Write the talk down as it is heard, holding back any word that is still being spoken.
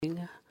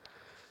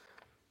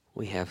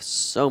We have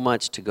so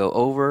much to go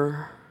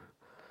over.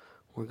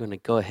 We're going to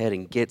go ahead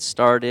and get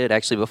started.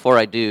 Actually, before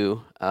I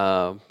do,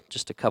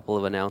 just a couple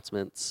of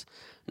announcements.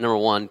 Number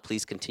one,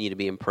 please continue to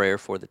be in prayer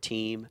for the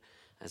team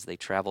as they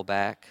travel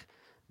back.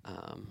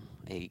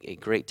 A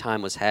great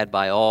time was had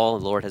by all.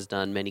 The Lord has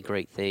done many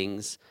great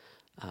things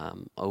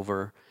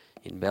over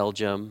in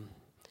Belgium,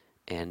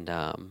 and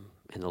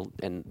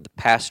the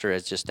pastor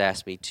has just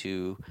asked me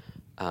to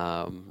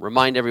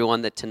remind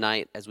everyone that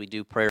tonight, as we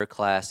do prayer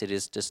class, it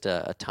is just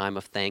a time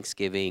of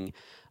thanksgiving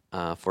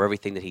for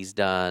everything that he's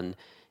done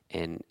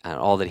and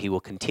all that he will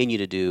continue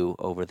to do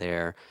over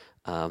there.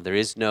 There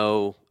is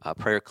no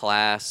prayer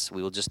class.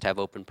 We will just have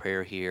open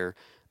prayer here.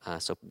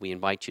 So we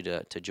invite you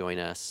to join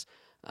us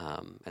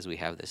as we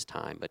have this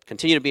time. But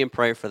continue to be in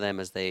prayer for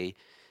them as they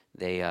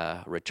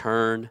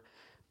return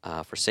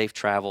for safe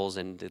travels,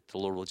 and that the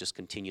Lord will just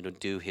continue to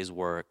do his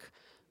work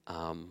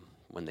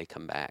when they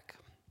come back.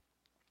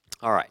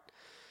 All right.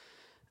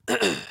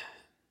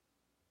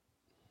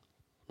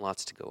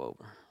 Lots to go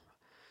over.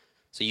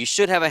 So you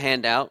should have a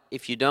handout.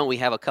 If you don't, we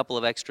have a couple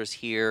of extras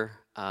here.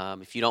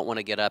 If you don't want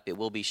to get up, it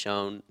will be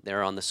shown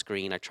there on the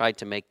screen. I tried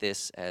to make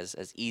this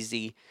as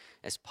easy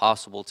as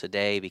possible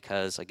today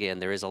because, again,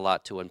 there is a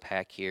lot to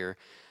unpack here.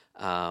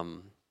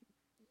 The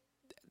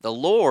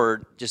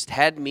Lord just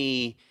had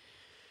me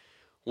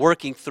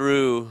working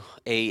through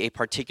a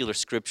particular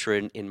scripture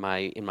in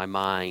my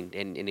mind,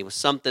 and it was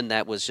something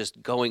that was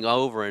just going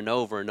over and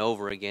over and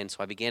over again, so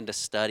I began to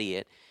study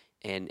it.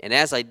 And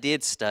as I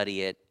did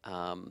study it,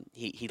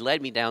 he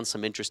led me down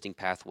some interesting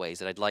pathways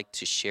that I'd like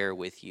to share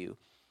with you.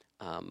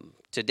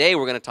 Today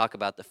we're going to talk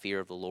about the fear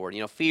of the Lord.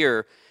 You know,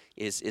 fear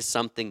is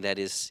something that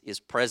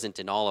is present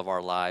in all of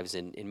our lives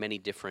in many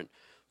different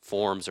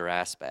forms or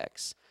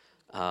aspects.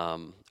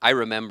 I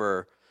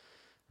remember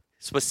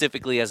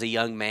specifically as a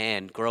young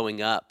man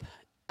growing up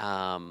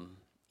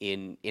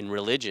in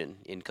religion,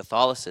 in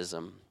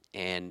Catholicism,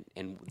 and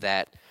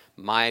that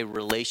my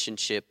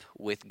relationship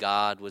with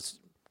God was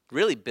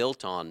really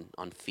built on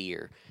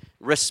fear.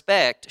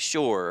 Respect,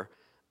 sure.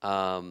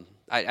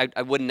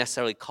 I wouldn't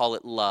necessarily call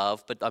it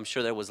love, but I'm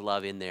sure there was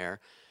love in there.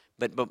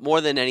 But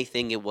more than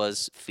anything, it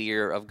was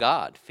fear of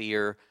God,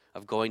 fear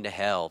of going to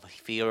hell,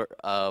 fear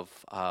of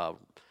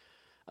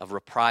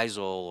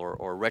reprisal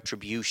or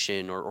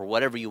retribution or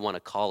whatever you want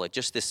to call it.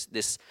 Just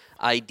this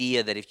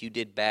idea that if you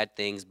did bad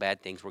things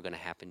were going to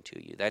happen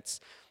to you.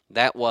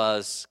 That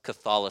was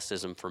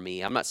Catholicism for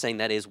me. I'm not saying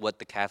that is what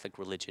the Catholic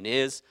religion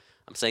is.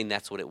 I'm saying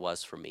that's what it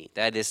was for me.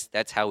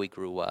 That's how we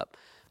grew up.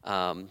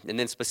 And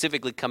then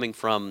specifically coming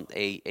from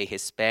a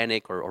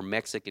Hispanic or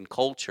Mexican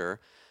culture,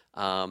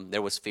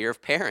 there was fear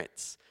of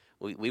parents.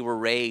 We were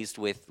raised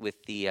with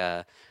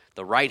the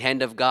right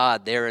hand of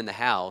God there in the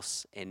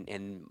house,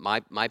 and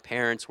my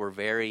parents were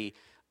very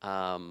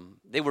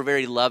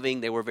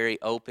loving, they were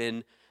very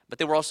open, but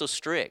they were also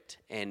strict.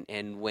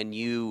 And when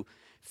you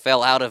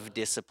fell out of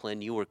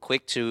discipline, you were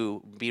quick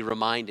to be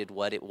reminded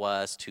what it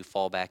was to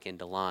fall back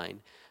into line.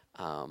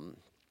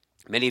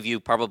 Many of you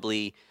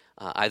probably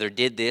either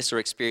did this or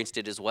experienced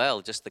it as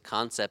well, just the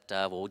concept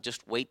of, well,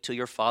 just wait till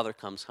your father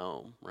comes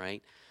home,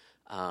 right?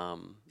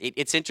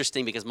 It's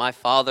interesting because my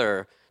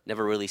father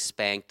never really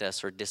spanked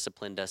us or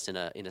disciplined us in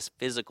a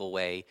physical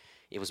way.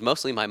 It was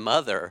mostly my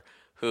mother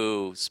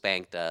who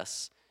spanked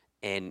us.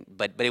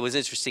 But it was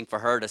interesting for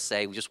her to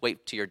say, well, just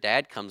wait till your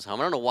dad comes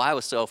home. I don't know why I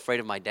was so afraid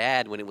of my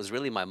dad when it was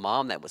really my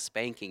mom that was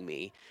spanking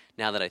me,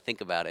 now that I think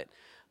about it.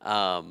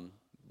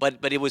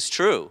 But it was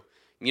true.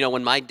 You know,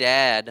 when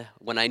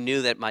I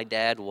knew that my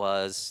dad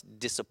was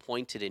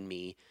disappointed in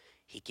me,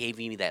 he gave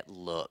me that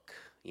look.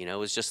 You know, it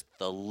was just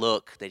the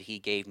look that he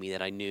gave me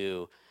that I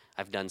knew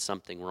I've done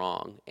something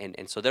wrong.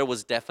 And so there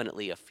was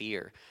definitely a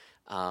fear.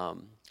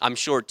 I'm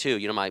sure, too,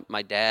 you know,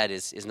 my dad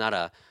is not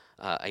a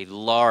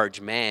large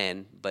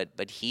man,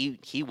 but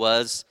he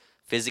was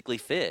physically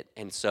fit.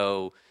 And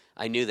so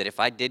I knew that if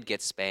I did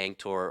get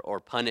spanked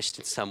or punished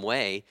in some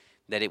way,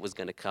 that it was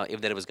going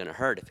to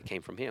hurt if it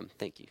came from him.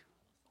 Thank you.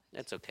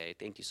 That's okay.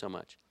 Thank you so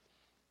much.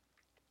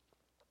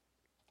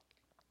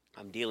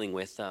 I'm dealing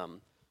with a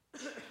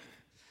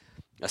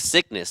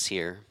sickness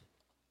here,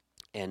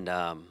 and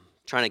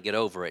trying to get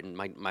over it, and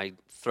my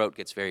throat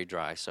gets very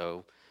dry.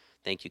 So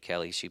thank you,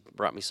 Kelly. She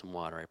brought me some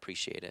water. I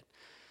appreciate it.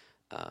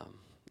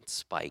 It's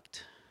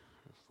spiked.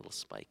 A little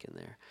spike in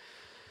there.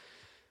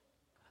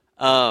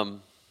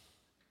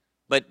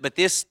 But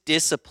this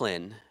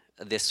discipline,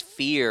 this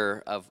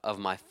fear of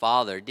my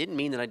father didn't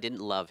mean that I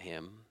didn't love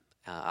him.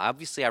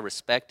 Obviously, I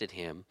respected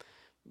him,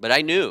 but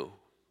I knew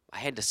I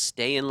had to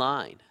stay in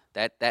line.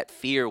 That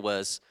fear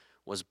was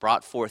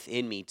brought forth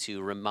in me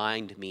to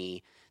remind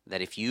me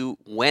that if you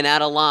went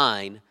out of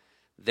line,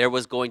 there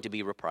was going to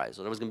be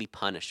reprisal. There was going to be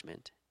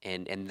punishment.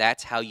 And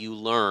that's how you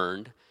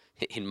learned,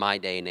 in my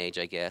day and age,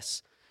 I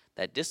guess,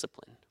 that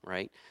discipline,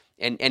 right?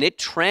 And it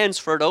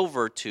transferred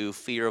over to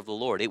fear of the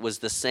Lord. It was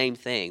the same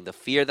thing. The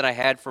fear that I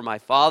had for my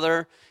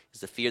father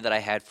is the fear that I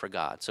had for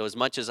God. So as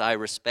much as I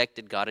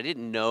respected God, I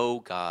didn't know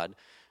God.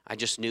 I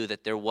just knew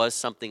that there was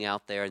something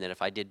out there, and that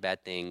if I did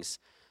bad things,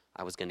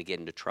 I was going to get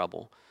into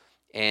trouble.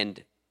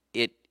 And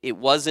it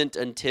wasn't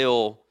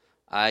until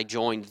I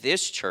joined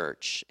this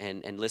church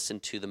and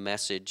listened to the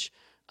message,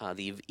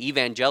 the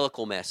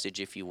evangelical message,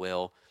 if you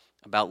will,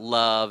 about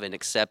love and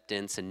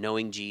acceptance and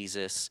knowing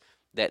Jesus,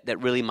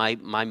 that really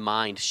my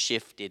mind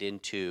shifted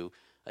into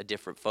a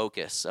different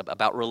focus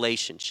about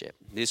relationship.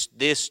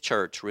 This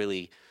church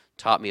really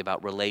taught me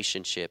about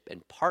relationship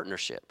and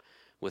partnership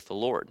with the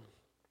Lord.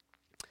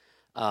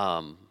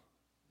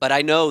 But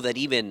I know that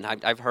even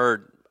I've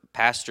heard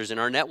pastors in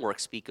our network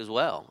speak as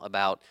well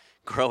about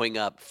growing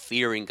up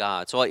fearing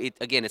God. So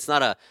again, it's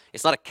not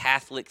a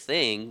Catholic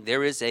thing.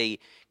 There is a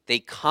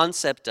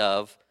concept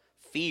of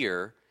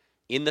fear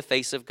in the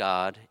face of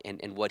God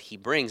and what he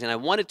brings. And I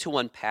wanted to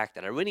unpack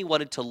that. I really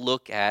wanted to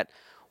look at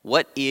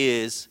what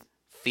is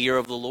fear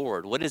of the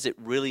Lord. What does it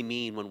really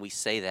mean when we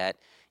say that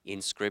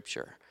in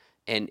Scripture?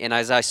 And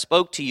as I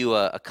spoke to you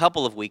a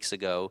couple of weeks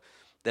ago,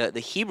 the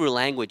Hebrew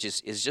language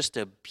is just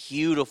a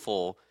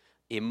beautiful,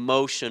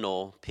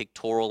 emotional,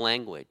 pictorial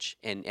language.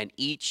 And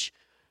each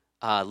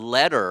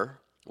letter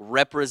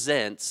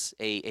represents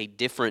a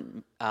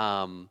different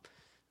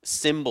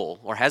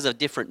symbol or has a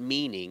different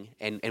meaning.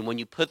 And when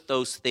you put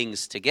those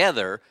things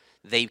together,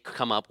 they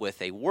come up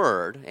with a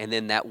word. And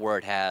then that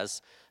word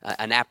has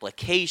an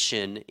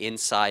application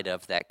inside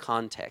of that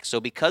context. So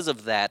because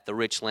of that, the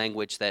rich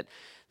language that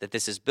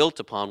this is built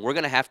upon, we're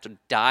going to have to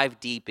dive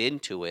deep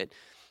into it,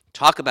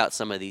 talk about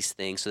some of these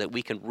things so that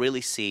we can really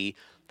see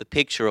the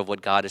picture of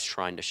what God is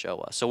trying to show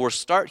us. So we'll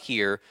start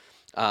here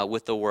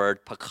with the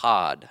word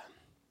pakad.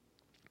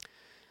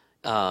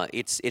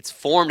 It's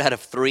formed out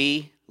of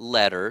three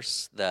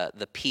letters,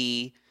 the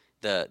P,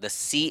 the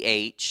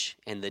CH,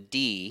 and the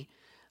D,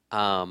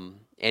 and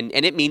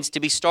it means to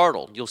be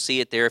startled. You'll see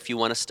it there if you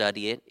want to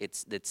study it.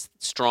 It's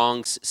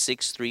Strong's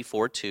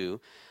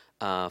 6342.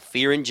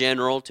 Fear in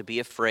general, to be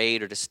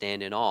afraid or to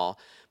stand in awe.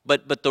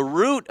 But the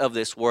root of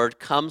this word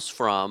comes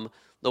from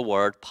the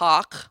word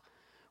pak,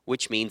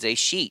 which means a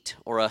sheet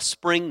or a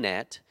spring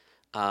net,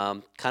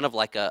 kind of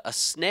like a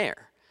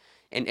snare.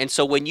 And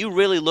so when you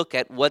really look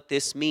at what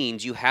this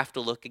means, you have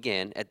to look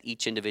again at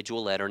each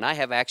individual letter. And I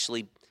have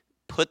actually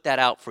put that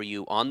out for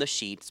you on the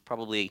sheet. It's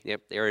probably,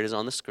 there it is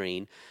on the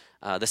screen.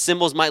 The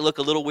symbols might look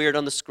a little weird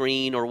on the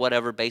screen or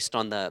whatever based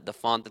on the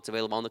font that's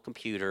available on the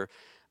computer.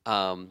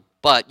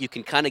 But you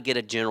can kind of get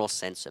a general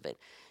sense of it.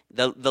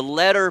 The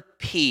letter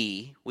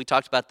P, we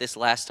talked about this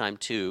last time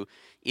too,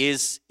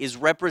 is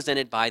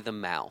represented by the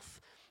mouth.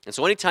 And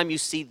so anytime you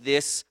see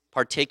this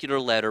particular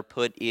letter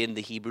put in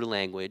the Hebrew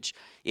language,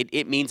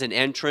 it means an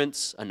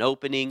entrance, an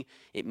opening.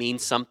 It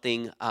means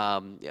something,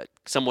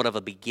 somewhat of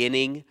a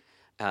beginning,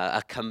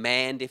 a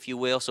command, if you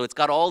will. So it's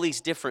got all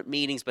these different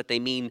meanings, but they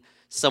mean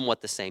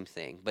somewhat the same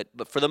thing.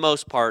 But for the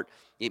most part,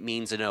 it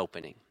means an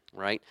opening,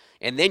 right?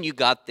 And then you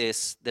got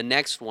the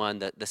next one,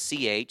 the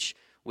CH,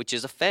 which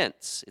is a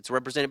fence. It's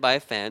represented by a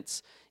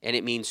fence, and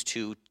it means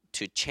to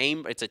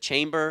chamber. It's a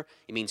chamber.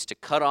 It means to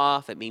cut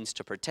off. It means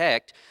to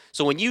protect.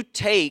 So when you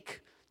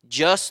take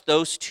just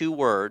those two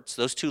words,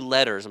 those two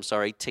letters,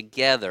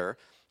 together,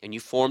 and you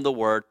form the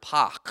word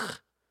pak,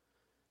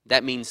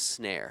 that means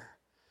snare.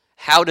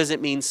 How does it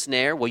mean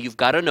snare? Well, you've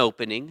got an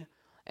opening,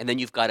 and then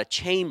you've got a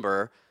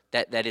chamber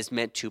that is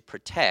meant to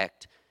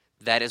protect.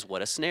 That is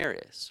what a snare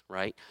is,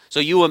 right? So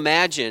you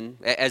imagine,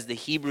 as the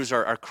Hebrews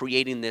are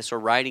creating this or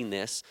writing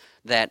this,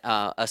 that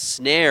a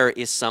snare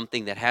is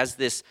something that has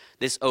this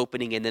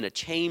opening and then a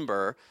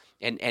chamber,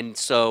 and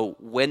so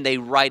when they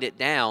write it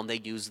down, they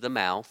use the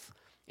mouth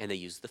and they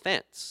use the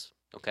fence,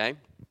 okay?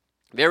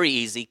 Very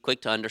easy,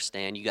 quick to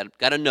understand. You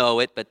got to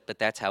know it, but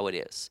that's how it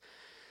is.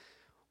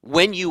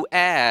 When you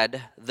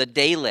add the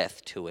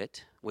daleth to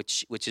it,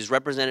 which is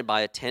represented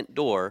by a tent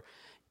door,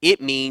 it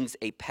means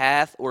a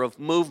path or of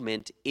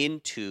movement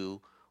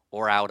into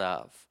or out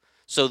of.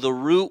 So the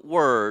root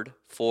word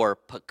for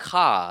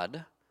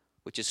pakad,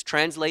 which is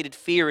translated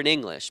fear in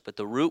English, but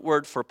the root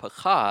word for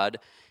pakad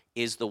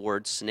is the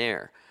word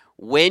snare.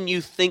 When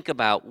you think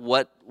about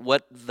what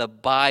the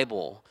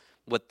Bible,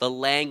 what the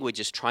language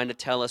is trying to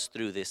tell us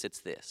through this, it's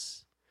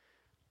this.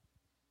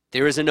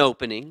 There is an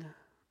opening,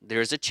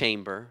 there is a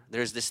chamber,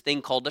 there's this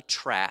thing called a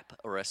trap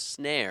or a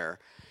snare.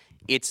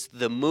 It's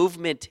the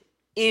movement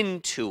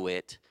into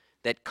it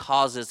that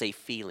causes a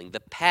feeling.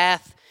 The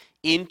path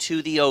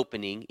into the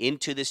opening,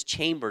 into this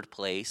chambered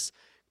place,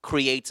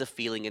 creates a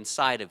feeling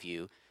inside of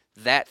you.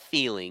 That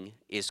feeling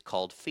is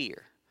called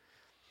fear.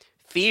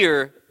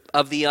 Fear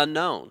of the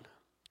unknown.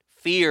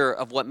 Fear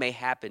of what may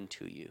happen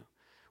to you.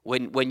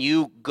 When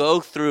you go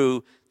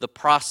through the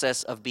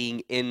process of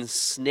being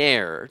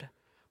ensnared,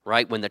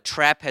 right? When the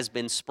trap has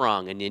been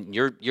sprung and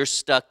you're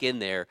stuck in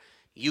there,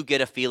 you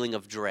get a feeling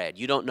of dread.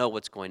 You don't know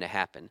what's going to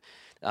happen.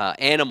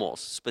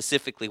 Animals,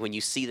 specifically, when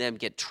you see them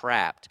get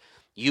trapped,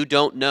 you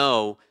don't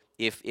know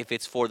if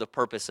it's for the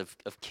purpose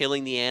of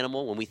killing the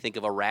animal. When we think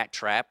of a rat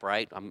trap,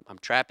 right? I'm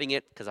trapping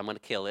it because I'm going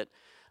to kill it.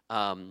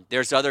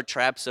 There's other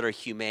traps that are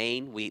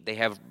humane. They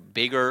have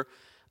bigger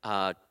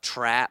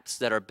traps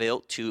that are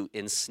built to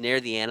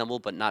ensnare the animal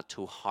but not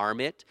to harm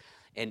it.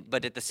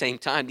 But at the same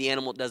time, the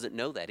animal doesn't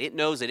know that. It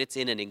knows that it's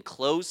in an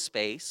enclosed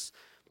space,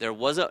 There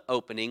was an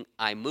opening.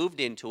 I moved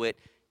into it,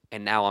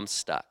 and now I'm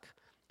stuck.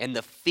 And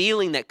the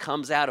feeling that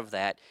comes out of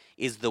that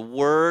is the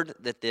word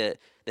that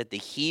the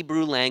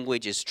Hebrew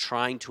language is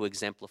trying to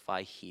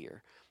exemplify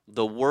here.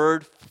 The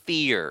word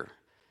fear,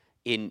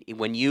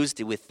 when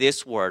used with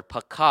this word,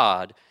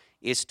 pakad,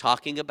 is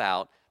talking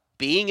about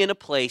being in a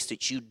place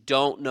that you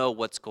don't know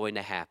what's going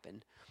to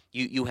happen.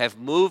 You have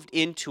moved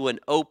into an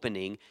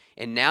opening,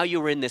 and now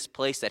you're in this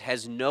place that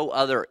has no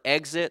other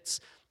exits,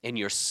 and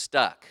you're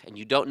stuck. And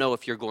you don't know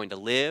if you're going to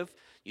live.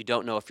 You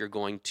don't know if you're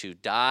going to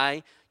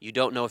die. You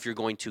don't know if you're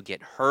going to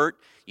get hurt.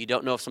 You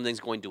don't know if something's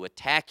going to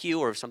attack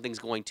you or if something's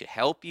going to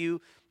help you.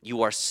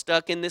 You are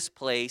stuck in this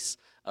place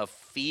of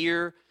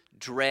fear,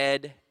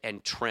 dread,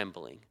 and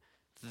trembling.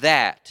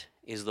 That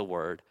is the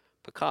word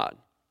pakad.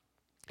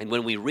 And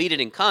when we read it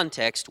in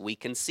context, we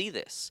can see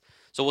this.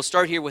 So we'll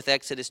start here with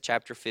Exodus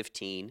chapter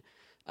 15,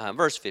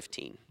 verse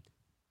 15.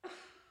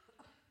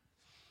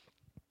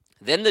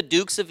 Then the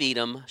dukes of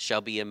Edom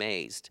shall be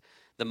amazed.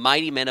 The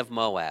mighty men of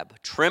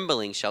Moab,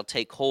 trembling, shall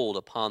take hold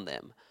upon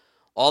them.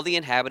 All the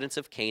inhabitants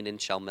of Canaan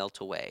shall melt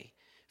away.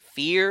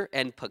 Fear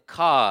and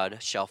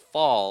pakad shall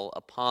fall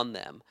upon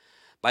them.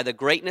 By the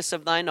greatness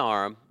of thine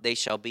arm they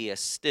shall be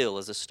as still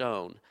as a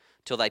stone,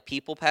 till thy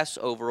people pass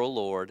over, O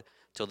Lord,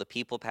 till the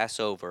people pass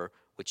over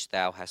which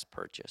thou hast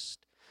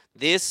purchased.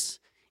 This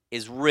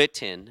is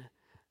written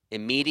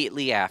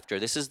immediately after.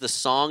 This is the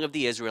song of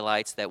the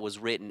Israelites that was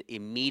written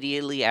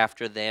immediately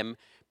after them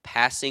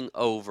passing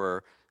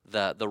over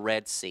the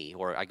Red Sea,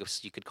 or I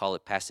guess you could call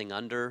it passing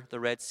under the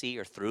Red Sea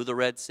or through the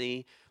Red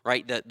Sea,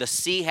 right? The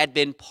sea had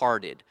been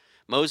parted.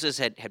 Moses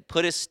had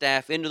put his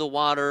staff into the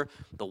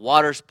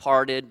waters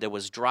parted, there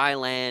was dry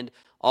land.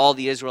 All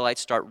the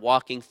Israelites start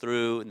walking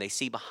through, and they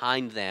see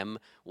behind them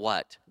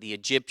what? The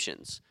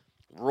Egyptians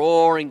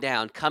roaring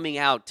down, coming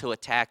out to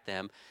attack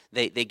them.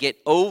 They get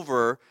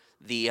over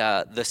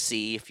the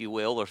sea, if you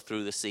will, or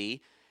through the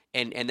sea,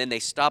 and then they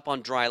stop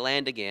on dry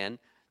land again,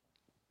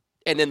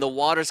 and then the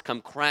waters come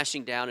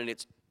crashing down, and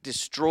it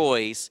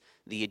destroys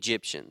the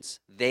Egyptians.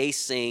 They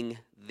sing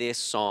this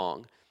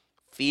song,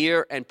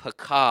 fear and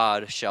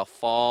pakad shall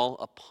fall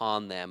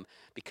upon them,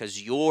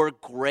 because your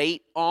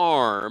great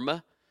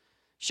arm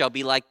shall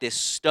be like this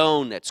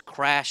stone that's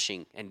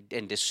crashing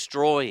and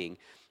destroying.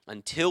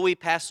 Until we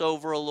pass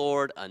over, O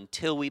Lord,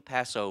 until we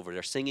pass over.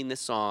 They're singing this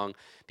song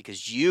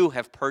because you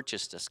have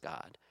purchased us,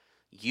 God.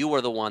 You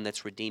are the one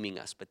that's redeeming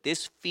us. But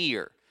this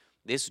fear,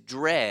 this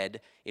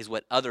dread is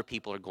what other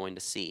people are going to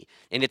see.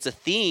 And it's a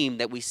theme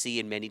that we see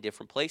in many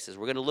different places.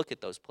 We're going to look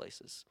at those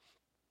places.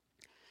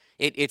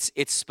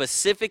 It's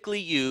specifically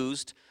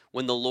used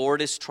when the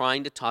Lord is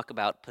trying to talk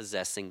about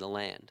possessing the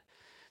land.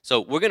 So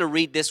we're going to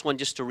read this one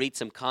just to read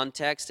some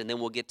context, and then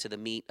we'll get to the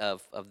meat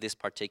of this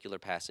particular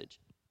passage.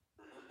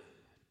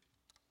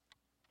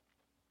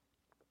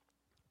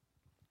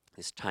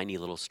 This tiny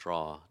little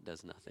straw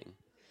does nothing.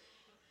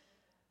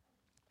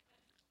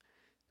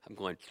 I'm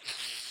going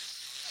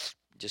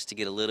just to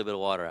get a little bit of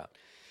water out.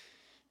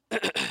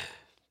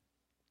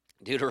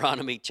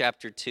 Deuteronomy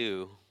chapter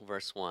 2,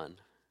 verse 1.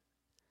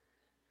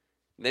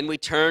 Then we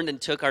turned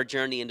and took our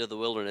journey into the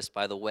wilderness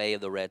by the way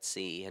of the Red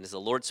Sea. And as the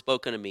Lord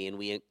spoke unto me, and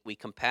we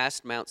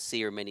compassed Mount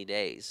Seir many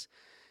days.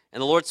 And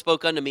the Lord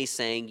spoke unto me,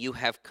 saying, you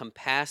have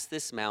compassed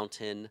this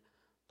mountain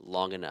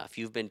long enough.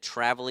 You've been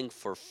traveling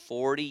for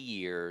 40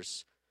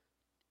 years.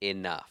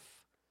 Enough.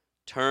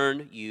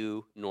 Turn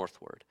you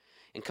northward.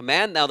 And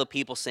command thou the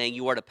people, saying,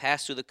 you are to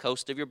pass through the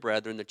coast of your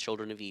brethren, the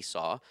children of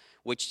Esau,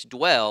 which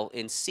dwell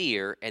in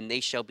Seir, and they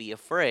shall be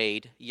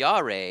afraid,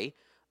 Yare,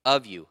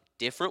 of you.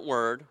 Different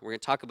word. We're going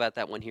to talk about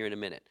that one here in a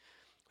minute.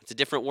 It's a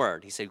different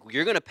word. He said,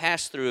 you're going to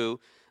pass through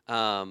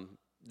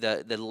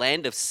the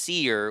land of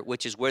Seir,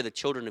 which is where the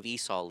children of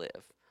Esau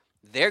live.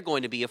 They're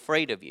going to be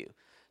afraid of you.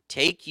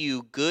 Take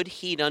you good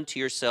heed unto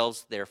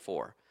yourselves,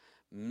 therefore.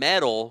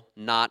 Meddle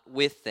not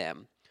with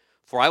them.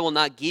 For I will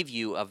not give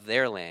you of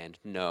their land,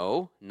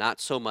 no, not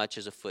so much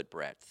as a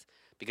footbreadth,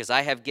 because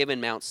I have given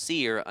Mount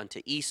Seir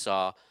unto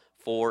Esau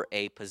for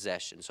a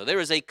possession. So there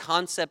is a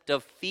concept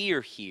of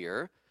fear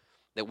here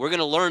that we're going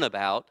to learn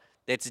about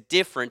that's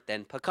different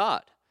than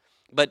pakad.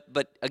 But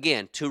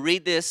again, to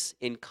read this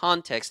in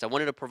context, I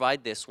wanted to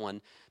provide this one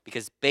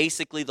because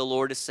basically the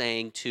Lord is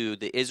saying to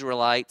the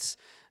Israelites,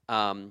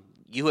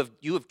 you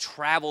have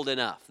traveled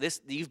enough.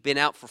 You've been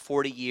out for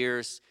 40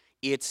 years.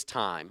 It's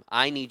time.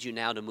 I need you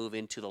now to move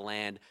into the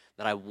land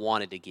that I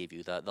wanted to give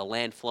you, the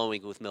land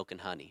flowing with milk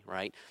and honey,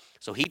 right?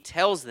 So he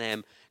tells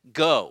them,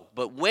 go.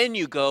 But when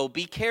you go,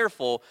 be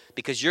careful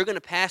because you're going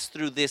to pass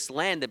through this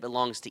land that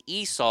belongs to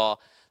Esau.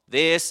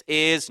 This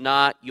is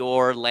not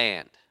your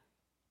land,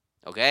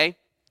 okay?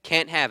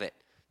 Can't have it.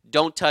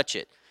 Don't touch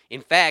it.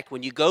 In fact,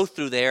 when you go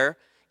through there,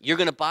 you're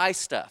going to buy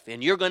stuff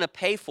and you're going to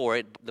pay for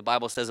it. The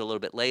Bible says a little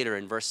bit later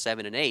in verse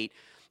 7 and 8,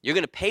 you're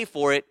going to pay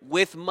for it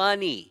with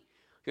money.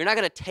 You're not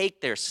going to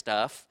take their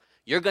stuff.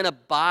 You're going to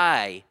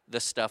buy the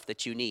stuff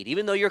that you need.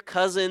 Even though you're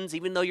cousins,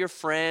 even though you're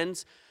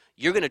friends,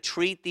 you're going to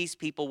treat these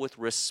people with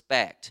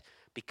respect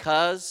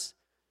because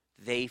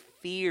they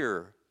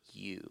fear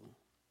you.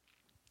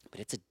 But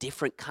it's a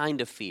different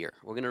kind of fear.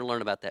 We're going to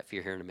learn about that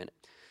fear here in a minute.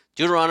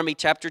 Deuteronomy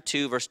chapter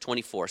 2, verse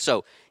 24.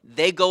 So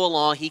they go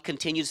along. He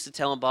continues to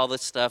tell them all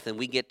this stuff, and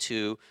we get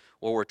to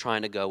where we're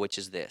trying to go, which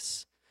is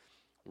this.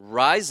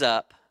 Rise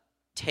up,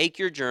 take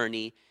your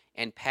journey,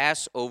 and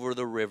pass over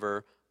the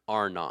river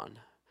Arnon.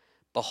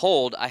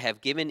 Behold, I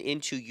have given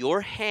into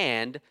your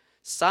hand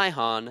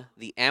Sihon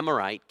the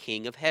Amorite,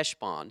 king of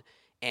Heshbon,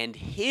 and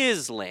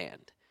his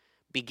land.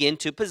 Begin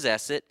to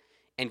possess it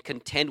and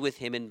contend with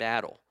him in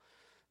battle.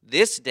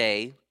 This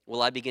day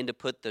will I begin to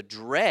put the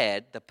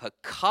dread, the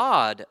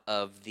pakad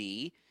of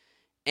thee,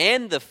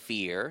 and the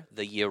fear,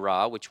 the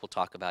yirah, which we'll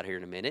talk about here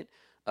in a minute,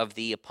 of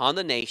thee upon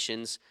the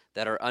nations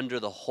that are under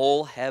the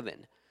whole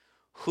heaven.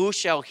 Who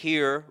shall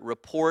hear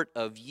report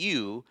of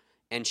you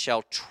and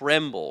shall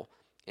tremble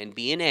and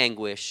be in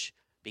anguish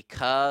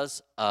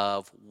because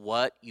of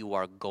what you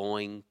are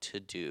going to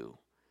do?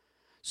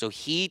 So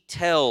he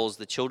tells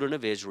the children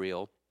of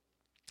Israel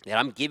that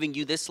I'm giving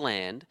you this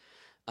land,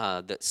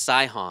 that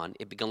Sihon,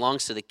 it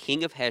belongs to the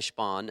king of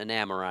Heshbon, an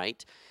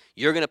Amorite.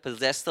 You're going to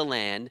possess the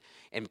land,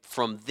 and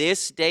from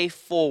this day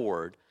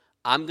forward,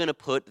 I'm going to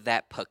put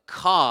that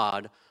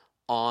pakad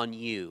on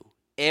you.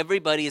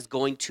 Everybody is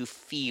going to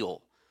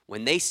feel,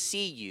 when they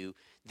see you,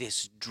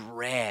 this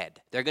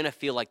dread. They're going to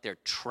feel like they're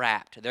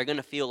trapped. They're going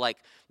to feel like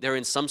they're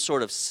in some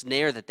sort of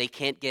snare that they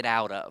can't get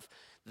out of.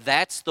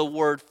 That's the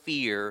word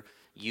fear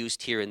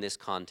used here in this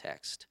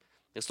context.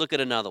 Let's look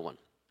at another one.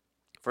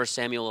 1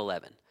 Samuel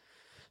 11.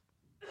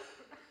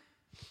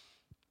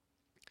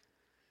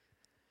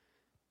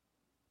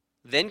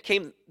 Then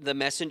came the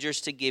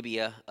messengers to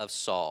Gibeah of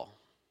Saul.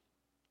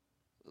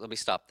 Let me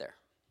stop there.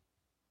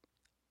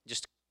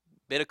 Just a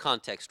bit of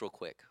context real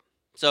quick.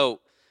 So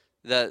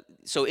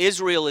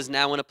Israel is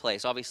now in a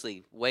place,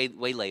 obviously way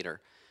later,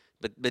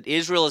 but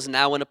Israel is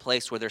now in a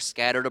place where they're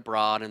scattered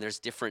abroad and there's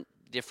different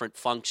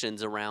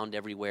functions around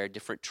everywhere,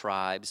 different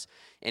tribes.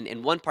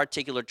 And one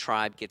particular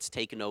tribe gets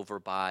taken over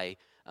by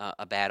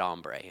a bad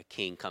hombre. A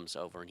king comes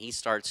over and he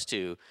starts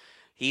to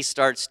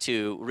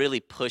really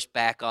push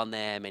back on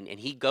them, and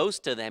he goes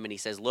to them and he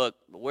says, look,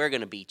 we're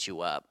going to beat you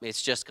up.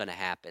 It's just going to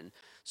happen.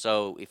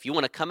 So if you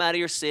want to come out of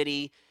your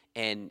city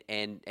and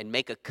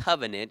make a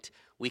covenant,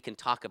 we can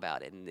talk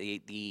about it. And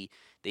the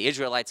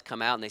Israelites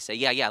come out and they say,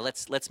 yeah,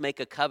 let's make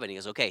a covenant. He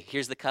goes, okay,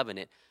 here's the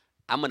covenant.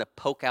 I'm going to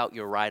poke out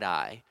your right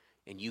eye,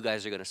 and you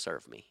guys are going to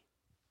serve me.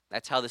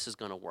 That's how this is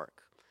going to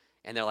work.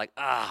 And they're like,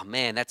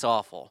 man, that's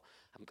awful.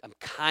 I'm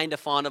kind of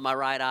fond of my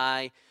right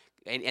eye.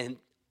 And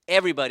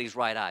everybody's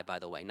right eye, by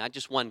the way, not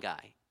just one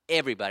guy.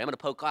 Everybody. I'm going to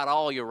poke out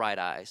all your right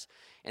eyes.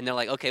 And they're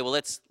like, okay, well,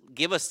 let's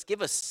give us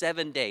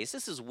 7 days.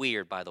 This is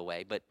weird, by the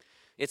way, but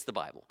it's the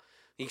Bible.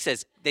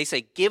 They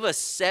say, give us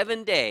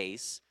 7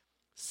 days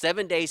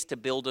to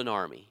build an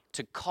army,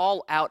 to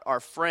call out our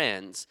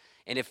friends.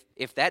 And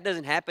if that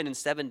doesn't happen in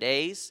 7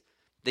 days,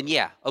 then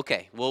yeah,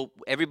 okay, well,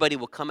 everybody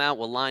will come out,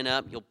 we'll line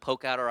up, you'll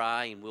poke out our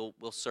eye, and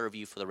we'll serve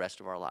you for the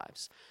rest of our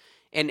lives.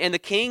 And the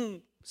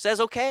king says,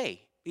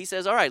 okay. He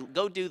says, all right,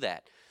 go do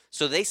that.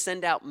 So they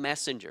send out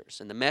messengers,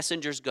 and the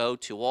messengers go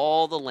to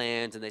all the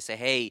lands, and they say,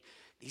 hey,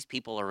 these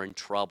people are in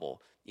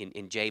trouble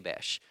in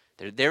Jabesh.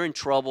 They're in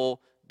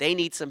trouble. They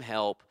need some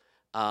help.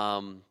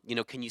 Can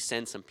you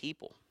send some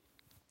people?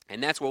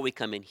 And that's where we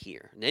come in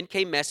here. And then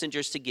came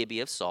messengers to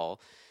Gibeah of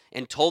Saul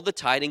and told the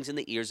tidings in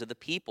the ears of the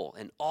people.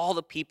 And all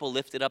the people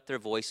lifted up their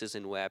voices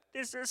and wept,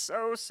 this is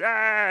so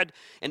sad.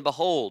 And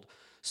behold,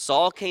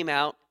 Saul came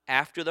out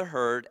after the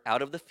herd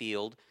out of the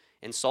field,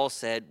 and Saul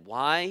said,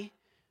 why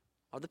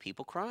are the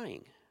people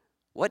crying?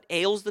 What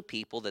ails the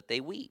people that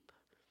they weep?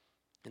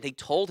 And they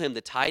told him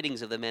the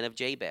tidings of the men of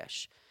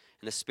Jabesh.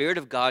 And the Spirit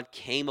of God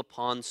came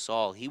upon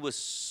Saul. He was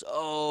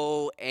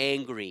so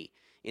angry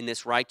in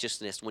this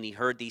righteousness when he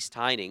heard these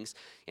tidings,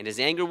 and his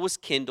anger was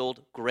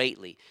kindled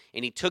greatly.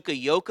 And he took a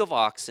yoke of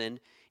oxen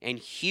and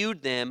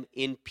hewed them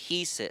in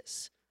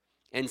pieces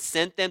and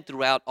sent them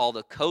throughout all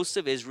the coasts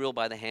of Israel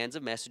by the hands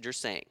of messengers,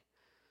 saying,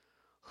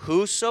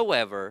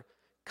 whosoever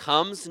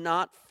comes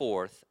not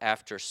forth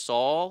after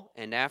Saul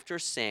and after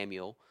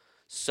Samuel,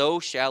 so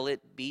shall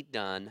it be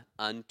done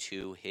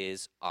unto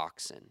his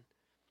oxen.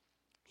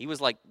 He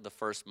was like the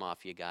first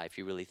mafia guy, if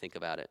you really think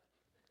about it.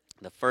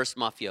 The first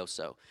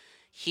mafioso.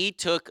 He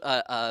took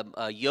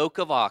a yoke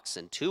of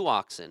oxen, 2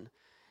 oxen,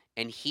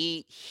 and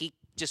he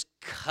just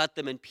cut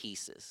them in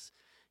pieces.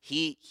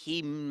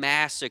 He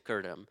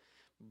massacred them,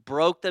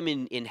 broke them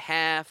in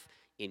half,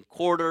 in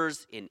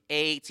quarters, in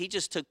eighths. He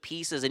just took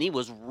pieces and he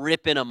was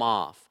ripping them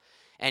off.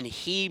 And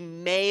he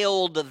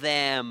mailed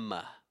them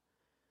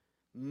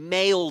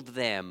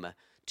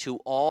to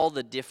all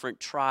the different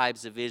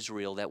tribes of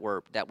Israel that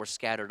were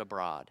scattered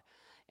abroad.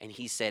 And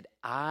he said,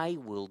 I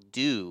will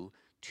do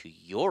to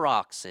your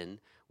oxen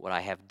what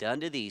I have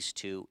done to these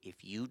 2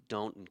 if you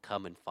don't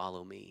come and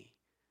follow me.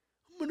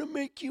 I'm going to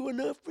make you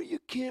an offer you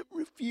can't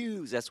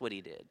refuse. That's what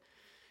he did.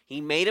 He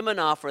made him an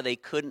offer they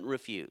couldn't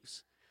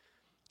refuse.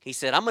 He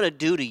said, I'm going to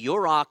do to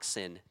your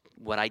oxen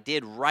what I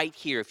did right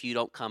here if you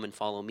don't come and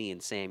follow me in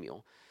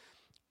Samuel.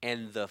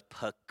 And the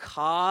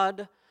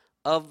pakad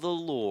of the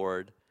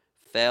Lord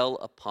fell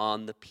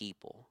upon the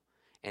people,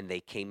 and they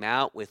came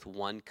out with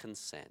one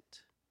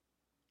consent.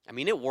 I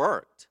mean, it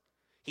worked.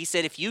 He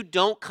said, if you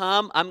don't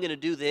come, I'm going to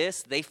do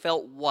this. They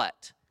felt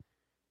what?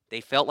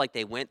 They felt like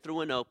they went through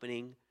an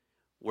opening,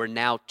 were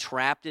now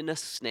trapped in a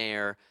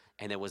snare,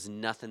 and there was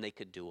nothing they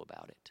could do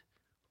about it.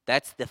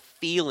 That's the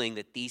feeling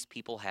that these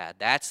people had.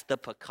 That's the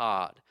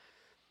pakad.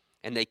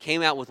 And they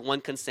came out with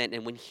one consent,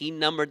 and when he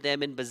numbered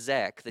them in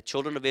Bezek, the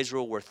children of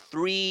Israel were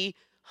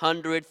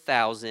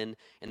 300,000,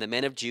 and the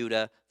men of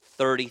Judah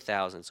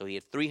 30,000. So he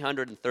had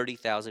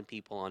 330,000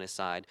 people on his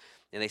side.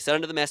 And they said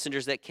unto the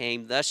messengers that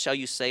came, thus shall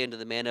you say unto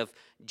the men of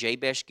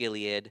Jabesh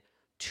Gilead,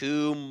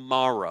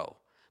 tomorrow,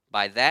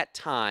 by that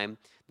time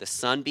the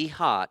sun be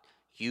hot,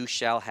 you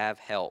shall have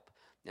help.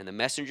 And the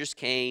messengers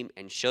came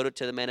and showed it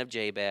to the men of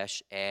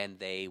Jabesh, and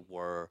they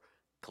were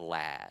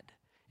glad.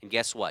 And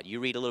guess what? You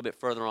read a little bit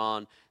further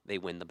on, they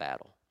win the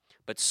battle.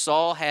 But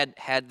Saul had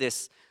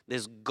this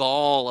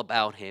gall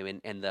about him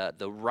and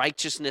the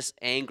righteousness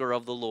anger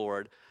of the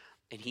Lord.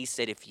 And he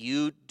said, if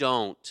you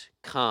don't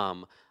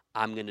come,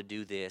 I'm going to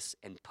do this.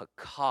 And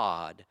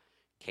pakad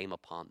came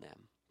upon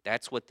them.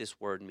 That's what this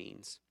word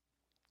means.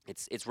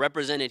 It's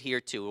represented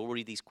here too. We'll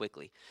read these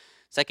quickly.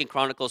 2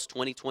 Chronicles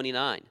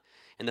 20:29.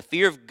 And the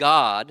fear of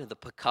God, the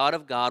pakad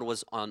of God,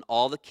 was on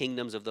all the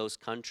kingdoms of those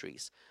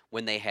countries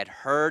when they had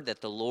heard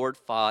that the Lord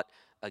fought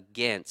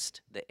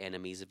against the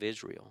enemies of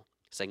Israel.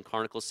 2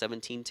 Chronicles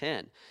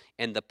 17:10.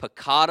 And the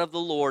pakad of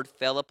the Lord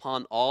fell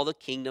upon all the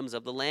kingdoms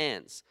of the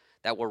lands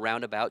that were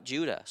round about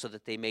Judah, so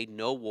that they made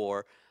no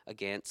war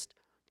against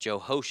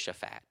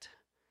Jehoshaphat.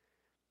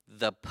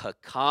 The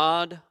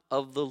pakad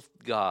of the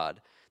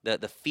God,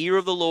 the fear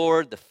of the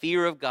Lord, the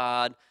fear of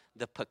God,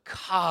 the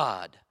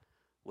pakad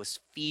was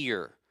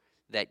fear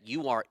that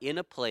you are in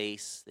a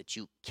place that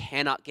you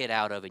cannot get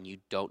out of and you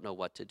don't know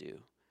what to do.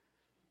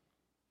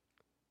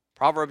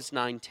 Proverbs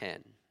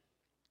 9:10.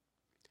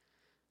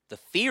 The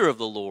fear of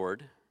the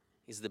Lord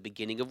is the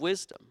beginning of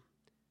wisdom,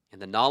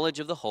 and the knowledge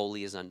of the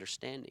holy is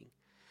understanding.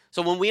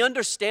 So when we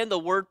understand the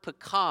word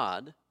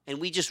pakad and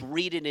we just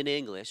read it in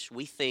English,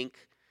 we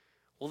think,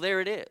 well, there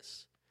it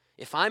is.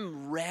 If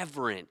I'm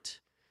reverent,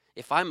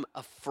 if I'm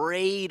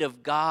afraid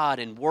of God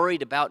and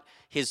worried about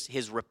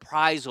his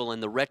reprisal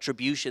and the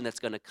retribution that's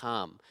going to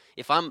come,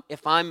 if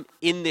I'm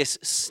in this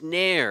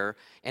snare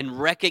and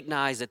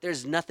recognize that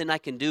there's nothing I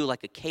can do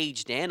like a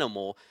caged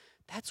animal,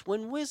 that's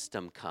when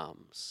wisdom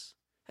comes.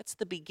 That's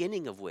the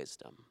beginning of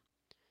wisdom.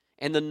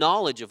 And the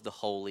knowledge of the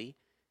holy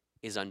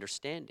is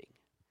understanding.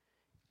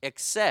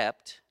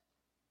 Except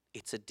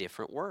it's a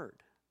different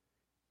word.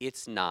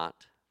 It's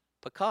not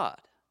pakad.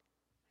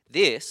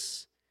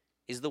 This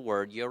is the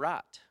word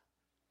yerat.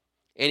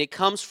 And it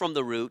comes from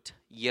the root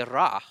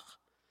yerach,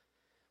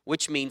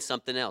 which means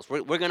something else.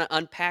 We're going to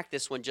unpack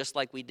this one just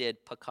like we did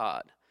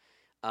pakad.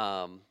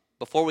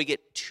 Before we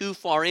get too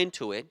far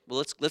into it,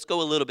 well, let's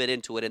go a little bit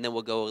into it, and then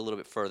we'll go a little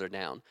bit further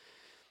down.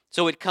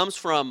 So it comes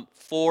from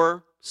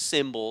 4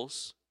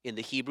 symbols in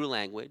the Hebrew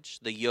language: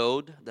 the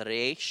yod, the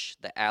resh,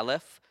 the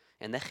aleph,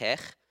 and the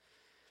chech.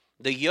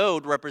 The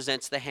yod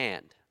represents the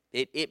hand.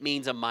 It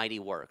means a mighty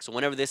work. So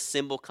whenever this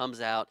symbol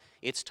comes out,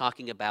 it's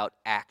talking about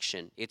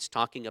action. It's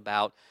talking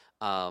about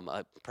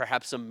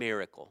perhaps a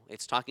miracle.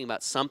 It's talking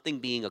about something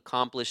being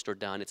accomplished or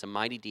done. It's a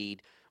mighty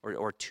deed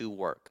or to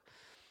work.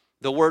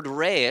 The word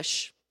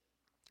resh,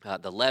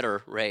 the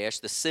letter resh,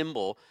 the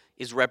symbol,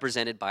 is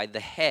represented by the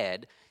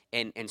head.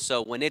 And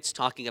so when it's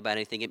talking about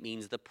anything, it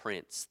means the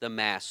prince, the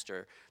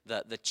master,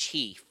 the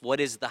chief. What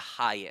is the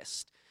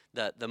highest?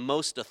 The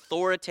most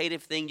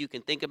authoritative thing you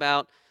can think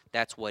about,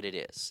 that's what it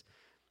is.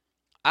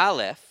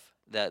 Aleph,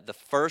 the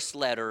first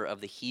letter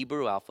of the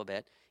Hebrew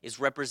alphabet, is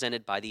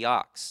represented by the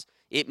ox.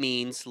 It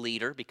means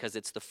leader because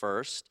it's the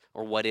first,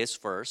 or what is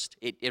first.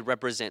 It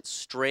represents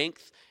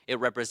strength. It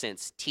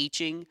represents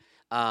teaching.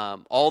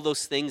 All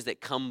those things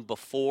that come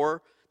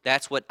before,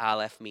 that's what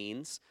Aleph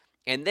means.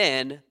 And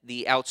then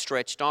the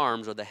outstretched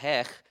arms, or the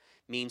hech,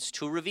 means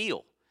to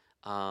reveal.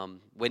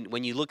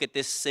 When you look at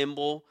this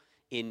symbol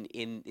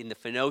in the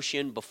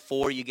Phoenician,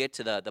 before you get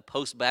to the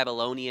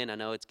post-Babylonian, I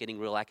know it's getting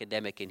real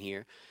academic in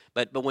here,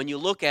 but when you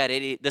look at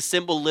it, the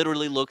symbol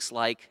literally looks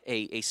like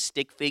a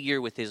stick figure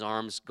with his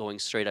arms going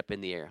straight up in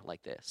the air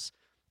like this,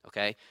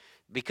 okay?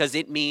 Because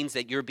it means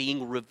that you're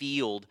being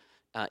revealed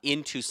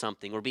into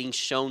something, or being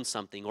shown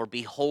something, or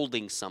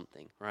beholding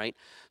something, right?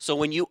 So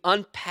when you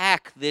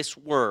unpack this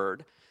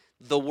word,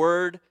 the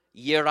word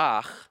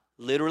yerach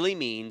literally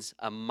means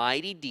a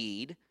mighty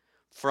deed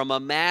from a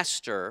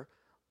master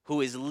who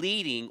is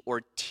leading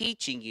or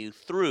teaching you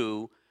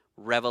through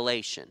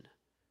revelation.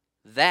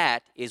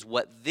 That is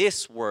what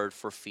this word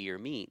for fear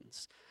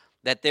means.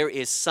 That there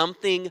is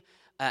something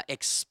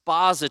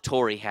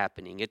expository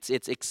happening. It's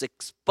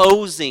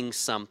exposing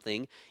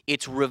something.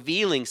 It's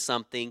revealing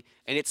something.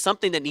 And it's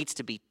something that needs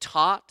to be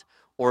taught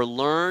or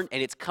learned.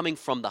 And it's coming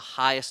from the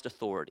highest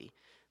authority.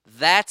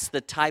 That's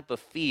the type of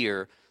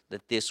fear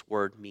that this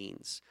word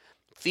means.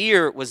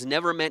 Fear was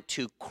never meant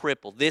to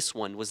cripple. This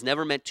one was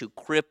never meant to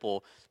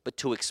cripple, but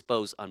to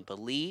expose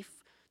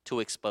unbelief, to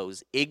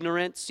expose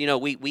ignorance. You know,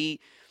 we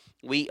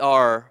We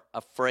are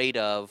afraid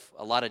of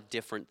a lot of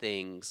different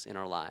things in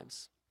our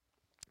lives.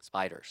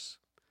 Spiders,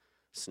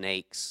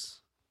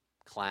 snakes,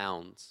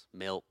 clowns,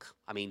 milk.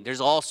 I mean,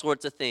 there's all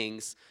sorts of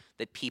things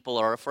that people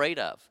are afraid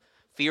of.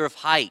 Fear of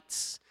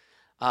heights.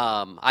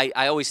 I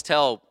always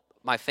tell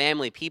my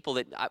family, people,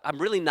 that I'm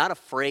really not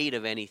afraid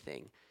of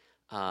anything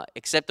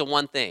except the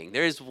one thing.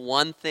 There is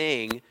one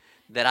thing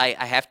that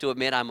I have to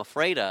admit I'm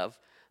afraid of,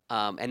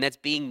 and that's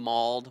being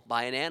mauled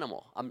by an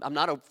animal. I'm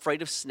not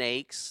afraid of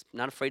snakes,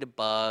 not afraid of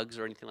bugs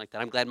or anything like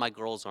that. I'm glad my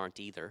girls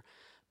aren't either.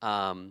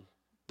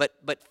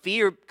 But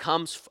fear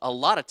comes a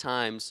lot of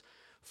times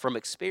from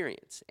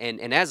experience.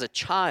 And as a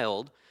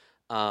child,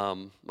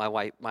 my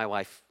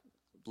wife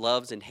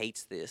loves and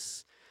hates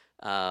this.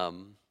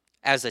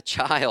 As a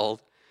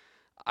child,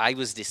 I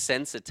was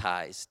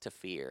desensitized to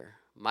fear.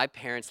 My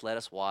parents let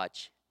us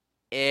watch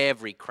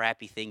every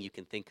crappy thing you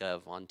can think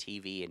of on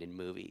TV and in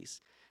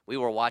movies. We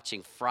were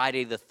watching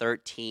Friday the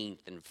 13th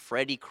and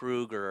Freddy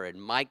Krueger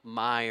and Mike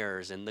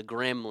Myers and the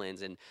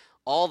Gremlins and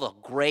all the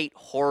great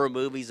horror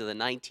movies of the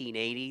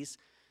 1980s.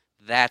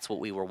 That's what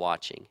we were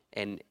watching.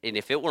 And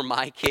if it were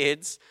my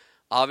kids,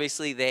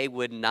 obviously they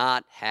would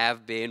not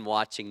have been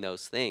watching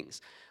those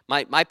things.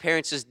 My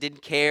parents just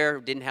didn't care,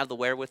 didn't have the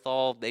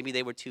wherewithal. Maybe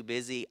they were too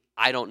busy.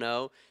 I don't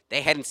know.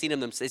 They hadn't seen them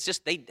themselves. It's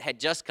just they had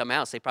just come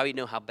out, so they probably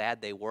know how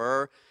bad they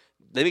were.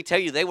 Let me tell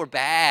you, they were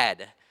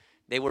bad.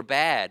 They were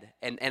bad.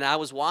 And I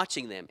was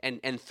watching them.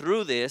 And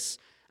through this,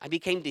 I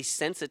became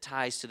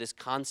desensitized to this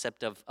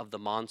concept of the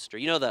monster.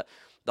 You know, the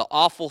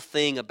awful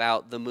thing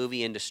about the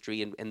movie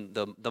industry and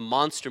the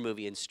monster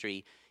movie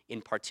industry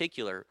in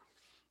particular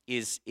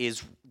is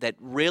that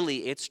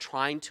really it's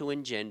trying to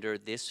engender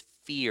this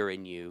fear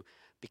in you,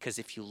 because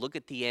if you look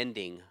at the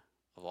ending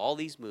of all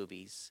these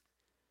movies,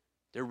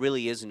 there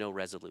really is no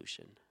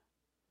resolution.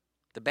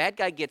 The bad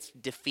guy gets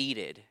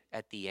defeated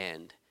at the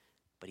end,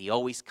 but he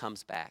always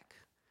comes back.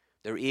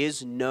 There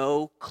is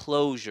no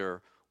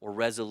closure or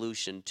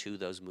resolution to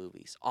those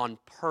movies on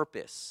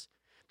purpose,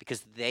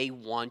 because they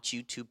want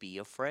you to be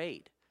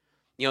afraid.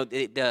 You know,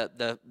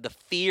 the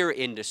fear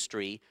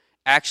industry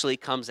actually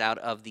comes out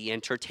of the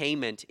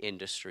entertainment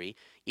industry.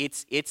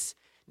 It's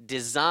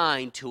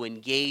designed to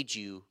engage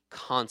you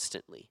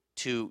constantly,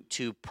 to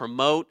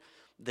promote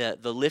the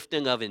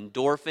lifting of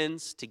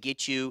endorphins, to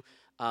get you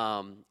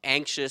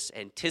anxious,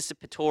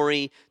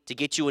 anticipatory, to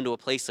get you into a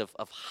place of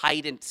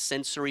heightened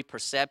sensory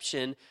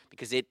perception,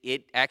 because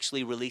it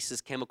actually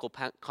releases chemical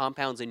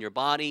compounds in your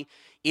body.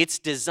 It's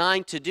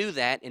designed to do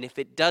that, and if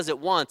it does it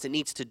once, it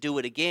needs to do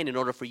it again in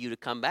order for you to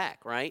come back,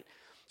 right?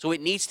 So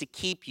it needs to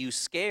keep you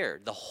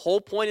scared. The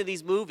whole point of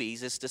these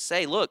movies is to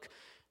say, look,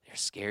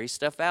 there's scary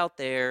stuff out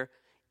there,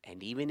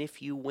 and even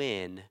if you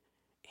win,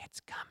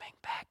 it's coming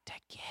back to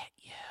get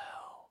you.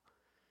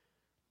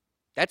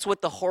 That's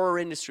what the horror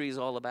industry is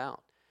all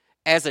about.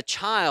 As a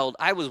child,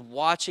 I was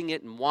watching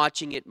it and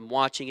watching it and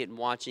watching it and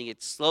watching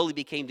it. Slowly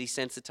became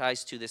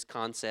desensitized to this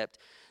concept.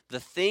 The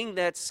thing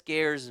that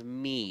scares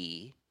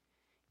me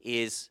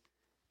is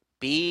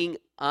being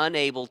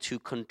unable to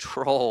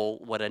control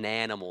what an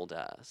animal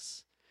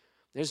does.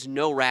 There's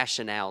no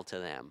rationale to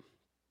them.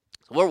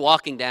 So we're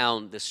walking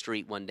down the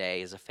street one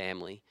day as a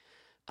family.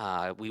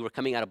 We were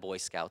coming out of Boy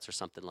Scouts or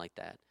something like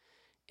that.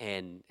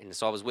 And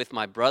so I was with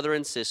my brother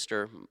and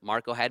sister.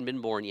 Marco hadn't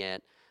been born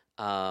yet.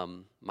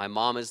 My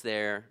mom is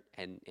there,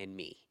 and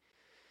me.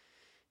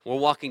 We're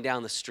walking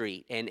down the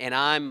street, and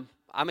I'm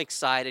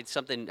excited.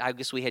 I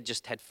guess we had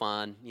just had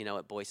fun, you know,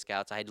 at Boy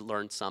Scouts. I had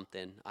learned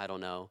something. I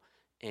don't know.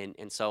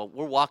 And so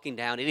we're walking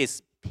down. It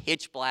is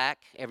pitch black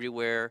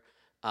everywhere.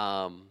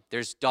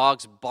 There's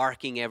dogs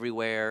barking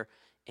everywhere,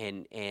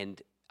 and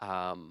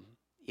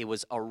it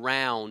was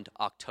around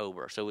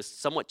October, so it was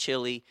somewhat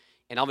chilly,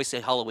 and obviously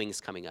Halloween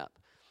is coming up.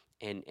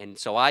 And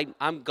so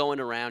I'm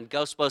going around.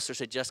 Ghostbusters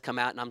had just come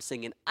out, and I'm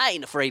singing, I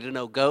ain't afraid of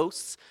no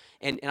ghosts.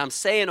 And I'm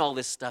saying all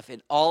this stuff,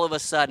 and all of a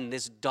sudden,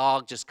 this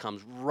dog just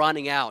comes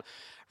running out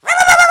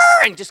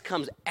and just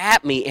comes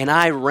at me, and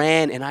I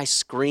ran, and I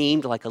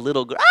screamed like a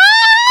little girl.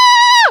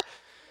 Ah!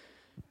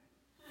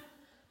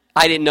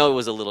 I didn't know it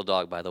was a little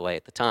dog, by the way,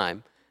 at the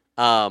time.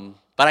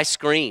 But I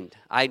screamed.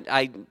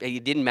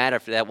 It didn't matter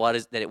if that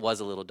it was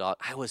a little dog.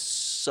 I was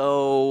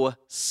so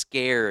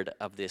scared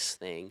of this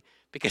thing,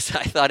 because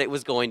I thought it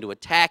was going to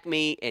attack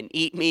me and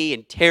eat me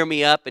and tear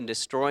me up and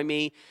destroy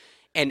me.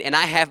 And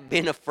I have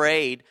been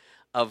afraid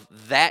of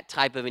that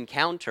type of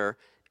encounter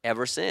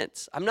ever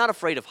since. I'm not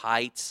afraid of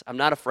heights. I'm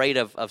not afraid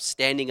of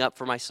standing up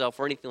for myself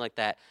or anything like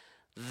that.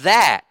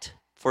 That,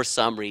 for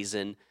some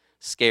reason,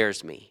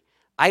 scares me.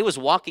 I was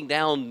walking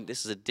down,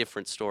 this is a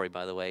different story,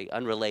 by the way,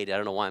 unrelated. I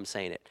don't know why I'm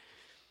saying it.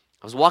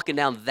 I was walking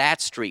down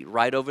that street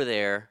right over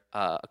there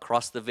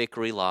across the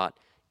Vickery lot,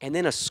 and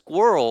then a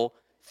squirrel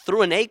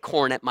threw an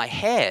acorn at my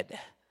head.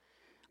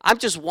 I'm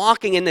just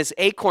walking, and this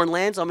acorn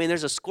lands on me, and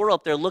there's a squirrel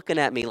up there looking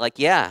at me like,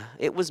 yeah,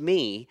 it was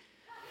me.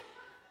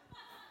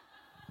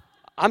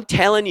 I'm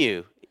telling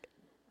you,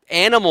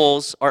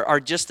 animals are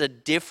just a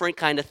different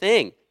kind of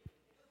thing.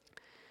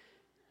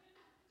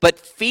 But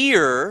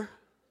fear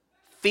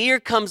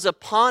comes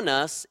upon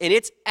us, and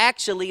it's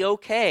actually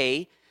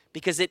okay,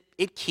 Because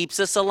it keeps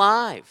us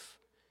alive.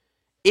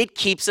 It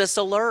keeps us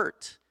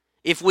alert.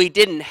 If we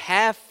didn't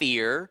have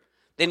fear,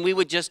 then we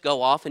would just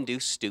go off and do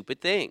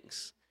stupid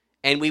things,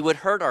 and we would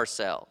hurt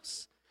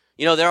ourselves.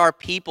 You know, there are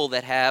people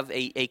that have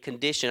a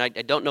condition, I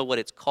don't know what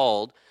it's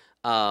called,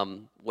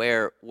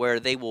 where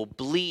they will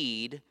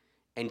bleed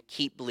and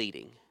keep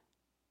bleeding,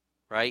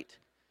 right?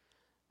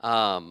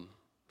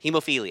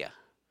 Hemophilia.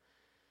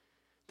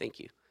 Thank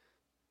you.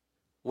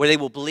 Where they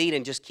will bleed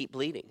and just keep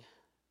bleeding.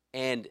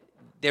 And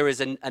there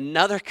is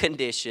another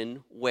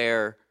condition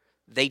where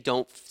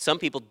some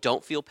people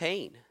don't feel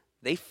pain.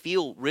 They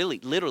feel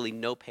literally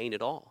no pain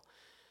at all.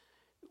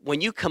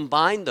 When you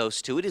combine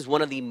those two, it is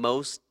one of the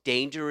most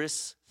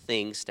dangerous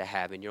things to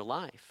have in your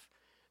life,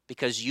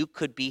 because you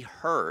could be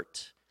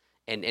hurt.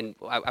 And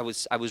I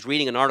was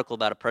reading an article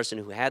about a person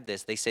who had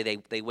this. They say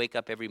they wake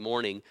up every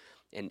morning,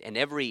 and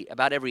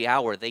about every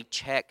hour they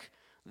check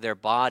their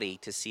body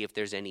to see if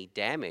there's any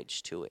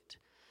damage to it,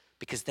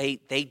 because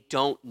they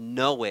don't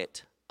know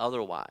it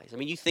otherwise. I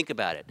mean, you think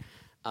about it.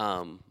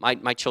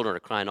 My children are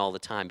crying all the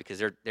time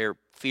because they're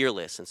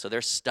fearless, and so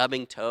they're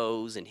stubbing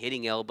toes and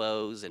hitting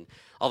elbows, and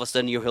all of a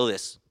sudden you hear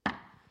this.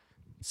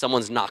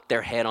 Someone's knocked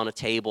their head on a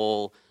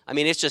table. I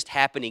mean, it's just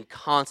happening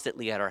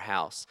constantly at our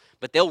house.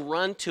 But they'll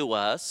run to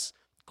us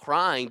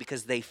crying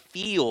because they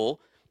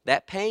feel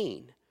that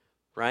pain,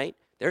 right?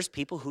 There's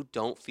people who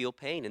don't feel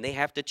pain, and they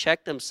have to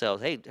check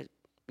themselves. Hey,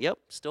 yep,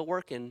 still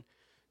working.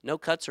 No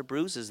cuts or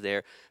bruises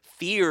there.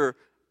 Fear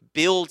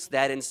builds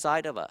that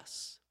inside of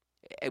us.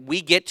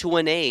 We get to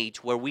an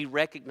age where we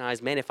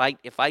recognize, man, if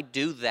I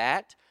do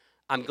that,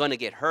 I'm going to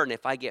get hurt. And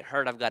if I get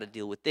hurt, I've got to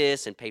deal with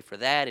this and pay for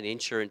that and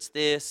insurance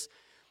this.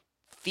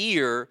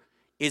 Fear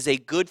is a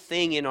good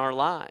thing in our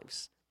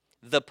lives.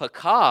 The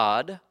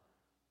pakad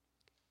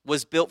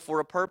was built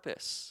for a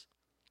purpose.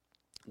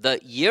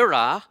 The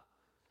yirah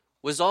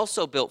was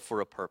also built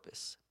for a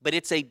purpose, but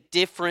it's a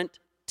different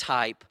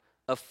type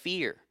of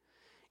fear.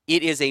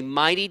 It is a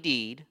mighty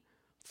deed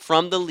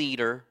from the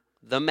leader,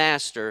 the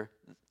master,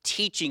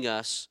 teaching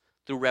us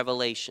through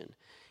revelation.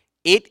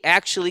 It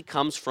actually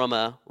comes from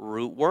a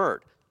root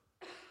word.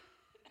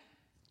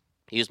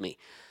 Excuse me.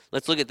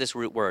 Let's look at this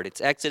root word.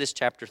 It's Exodus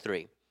chapter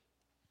 3.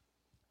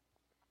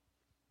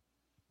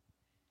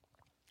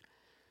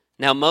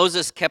 Now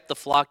Moses kept the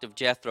flock of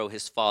Jethro,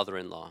 his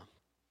father-in-law,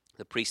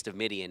 the priest of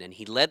Midian, and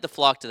he led the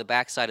flock to the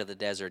backside of the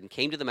desert and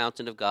came to the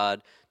mountain of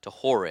God, to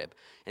Horeb.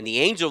 And the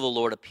angel of the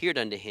Lord appeared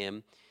unto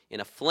him in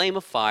a flame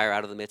of fire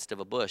out of the midst of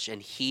a bush.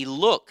 And he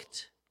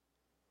looked,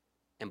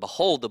 and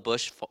behold, the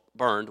bush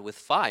burned with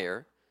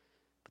fire,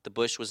 but the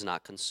bush was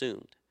not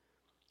consumed.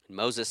 And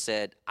Moses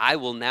said, I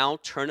will now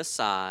turn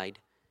aside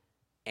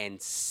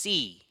and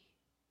see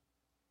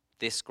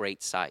this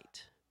great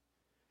sight.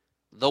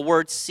 The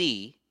word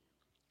see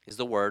is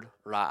the word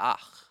ra'ach,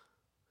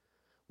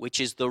 which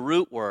is the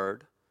root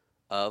word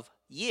of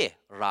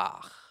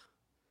yirach.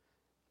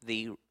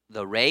 The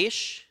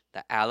resh,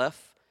 the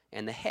aleph,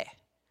 and the he.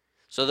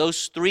 So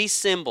those three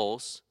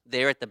symbols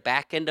there at the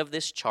back end of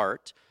this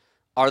chart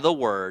are the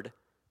word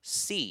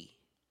see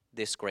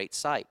this great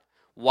sight.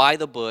 Why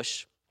the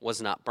bush was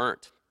not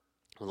burnt.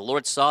 When the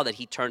Lord saw that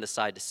he turned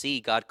aside to see,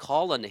 God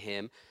called unto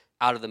him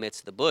out of the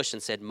midst of the bush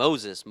and said,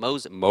 Moses,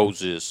 Moses,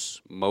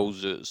 Moses,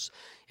 Moses.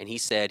 And he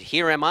said,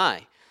 Here am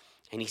I.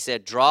 And he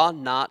said, Draw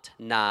not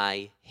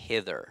nigh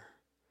hither.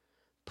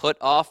 Put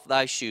off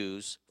thy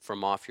shoes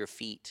from off your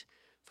feet,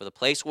 for the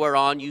place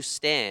whereon you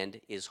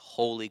stand is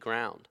holy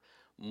ground.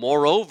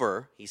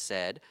 Moreover, he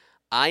said,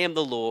 I am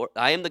the Lord,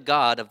 I am the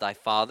God of thy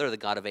father, the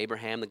God of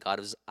Abraham, the God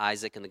of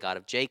Isaac, and the God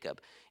of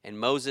Jacob. And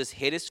Moses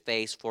hid his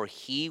face, for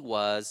he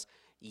was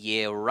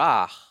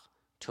yerach,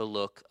 to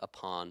look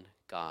upon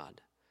God.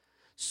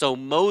 So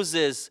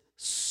Moses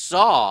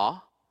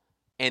saw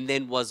and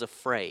then was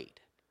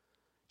afraid.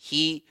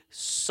 He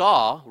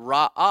saw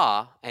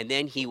ra'ah, and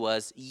then he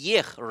was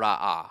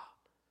yira'ah.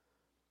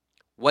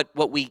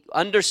 What we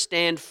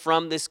understand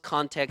from this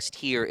context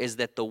here is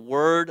that the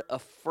word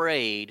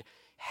afraid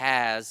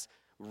has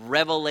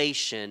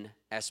revelation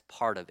as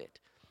part of it.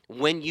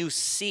 When you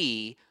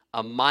see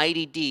a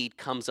mighty deed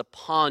comes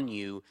upon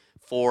you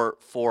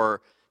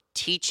for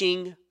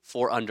teaching,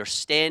 for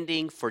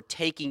understanding, for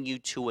taking you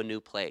to a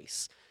new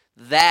place.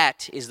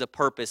 That is the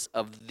purpose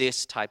of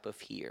this type of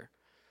fear.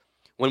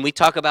 When we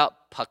talk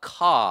about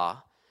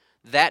pakah,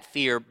 that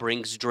fear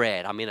brings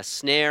dread. I'm in a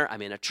snare,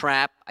 I'm in a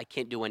trap, I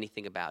can't do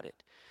anything about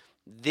it.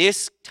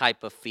 This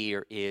type of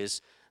fear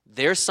is,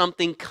 there's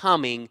something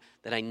coming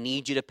that I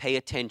need you to pay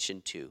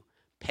attention to.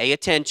 Pay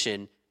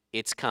attention,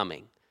 it's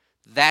coming.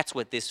 That's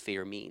what this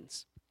fear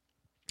means.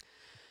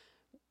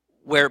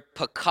 Where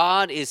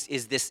pakad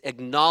is this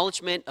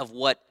acknowledgement of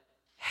what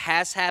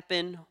has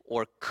happened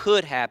or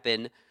could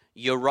happen,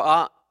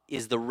 yirah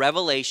is the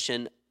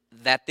revelation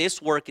that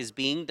this work is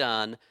being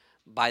done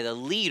by the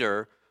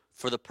leader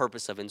for the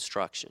purpose of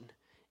instruction.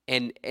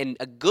 And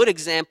a good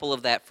example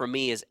of that for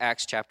me is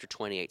Acts chapter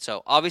 28.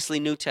 So obviously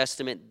New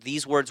Testament,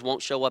 these words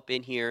won't show up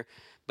in here,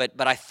 but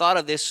I thought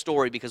of this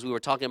story because we were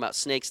talking about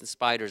snakes and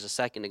spiders a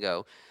second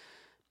ago.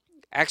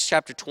 Acts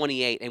chapter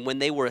 28, and when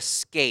they were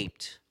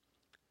escaped,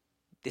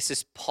 This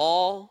is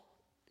Paul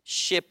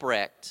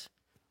shipwrecked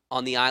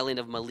on the island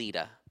of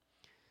Melita.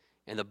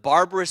 And the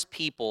barbarous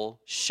people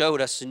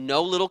showed us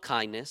no little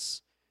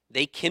kindness.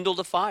 They kindled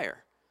a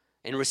fire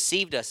and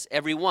received us,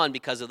 every one,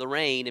 because of the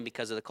rain and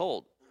because of the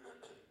cold.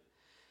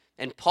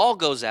 And Paul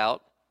goes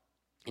out,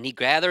 and he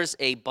gathers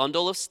a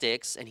bundle of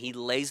sticks, and he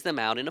lays them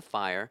out in a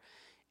fire.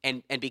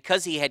 And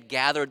because he had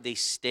gathered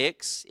these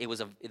sticks,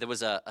 there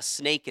was a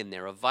snake in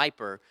there, a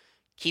viper,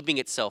 keeping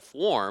itself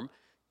warm,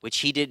 which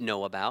he didn't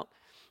know about.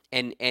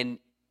 And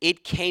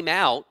it came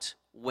out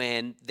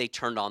when they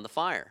turned on the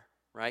fire,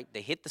 right?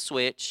 They hit the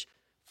switch,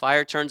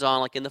 fire turns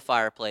on like in the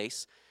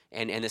fireplace,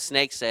 and the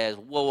snake says,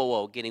 whoa, whoa,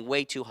 whoa, getting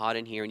way too hot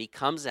in here. And he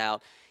comes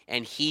out,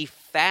 and he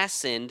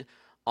fastened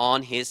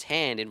on his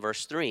hand in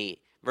verse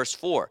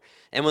 4.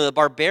 And when the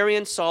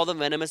barbarians saw the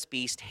venomous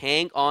beast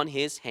hang on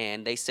his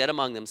hand, they said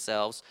among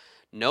themselves,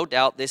 no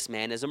doubt this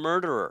man is a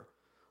murderer,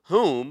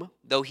 whom,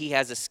 though he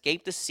has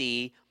escaped the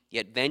sea,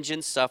 yet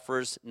vengeance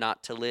suffers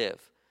not to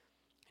live.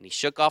 And he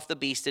shook off the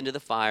beast into the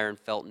fire and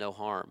felt no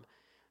harm.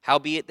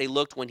 Howbeit they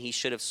looked when he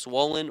should have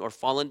swollen or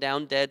fallen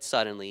down dead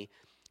suddenly.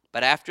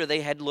 But after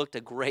they had looked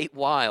a great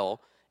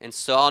while and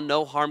saw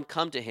no harm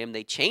come to him,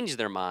 they changed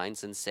their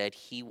minds and said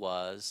he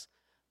was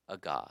a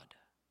god.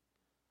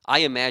 I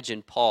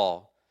imagine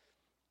Paul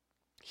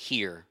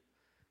here,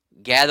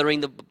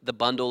 gathering the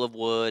bundle of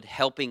wood,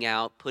 helping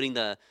out, putting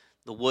the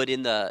wood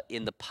in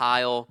the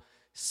pile,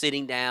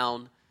 sitting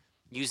down,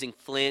 using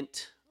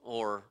flint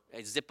or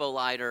a Zippo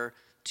lighter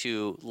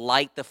to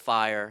light the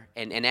fire.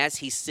 And as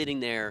he's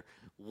sitting there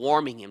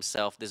warming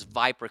himself, this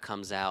viper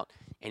comes out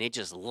and it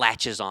just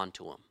latches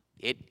onto him.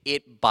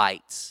 It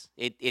bites.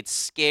 It's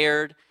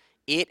scared.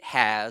 It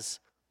has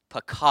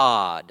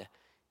pakad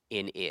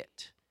in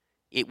it.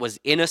 It was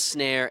in a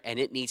snare, and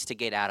it needs to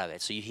get out of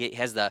it. So it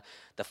has the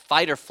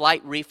fight or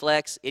flight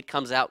reflex. It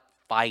comes out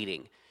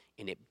fighting,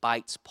 and it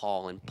bites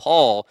Paul. And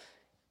Paul,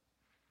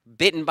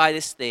 bitten by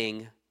this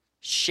thing,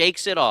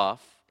 shakes it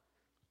off,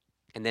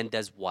 and then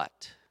does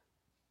what?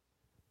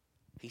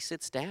 He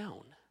sits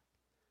down.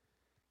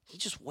 He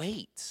just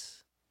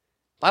waits.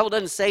 The Bible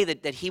doesn't say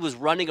that he was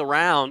running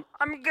around,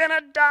 I'm going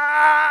to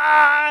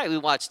die. We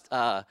watched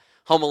Home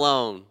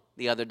Alone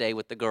the other day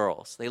with the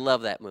girls. They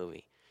love that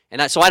movie.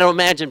 And so I don't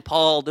imagine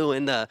Paul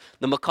doing the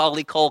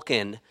Macaulay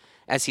Culkin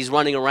as he's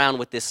running around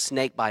with this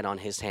snake bite on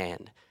his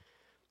hand.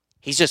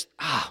 He's just,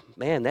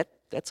 man,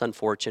 that's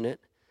unfortunate.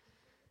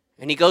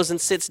 And he goes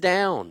and sits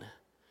down.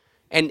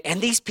 And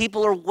these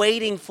people are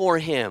waiting for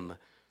him.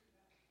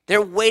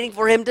 They're waiting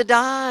for him to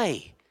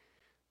die.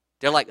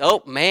 They're like,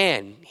 oh,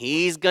 man,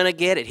 he's going to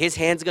get it. His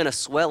hand's going to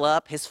swell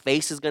up. His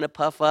face is going to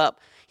puff up.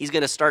 He's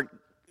going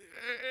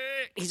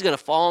to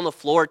fall on the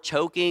floor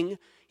choking.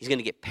 He's going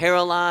to get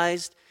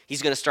paralyzed.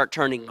 He's going to start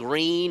turning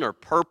green or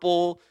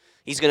purple.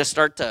 He's going to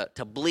start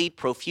to bleed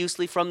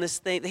profusely from this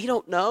thing. They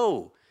don't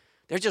know.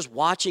 They're just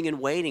watching and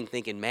waiting,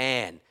 thinking,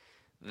 man,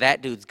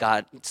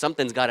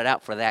 something's got it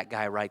out for that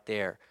guy right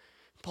there.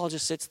 Paul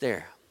just sits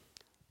there,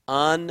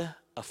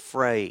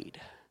 unafraid.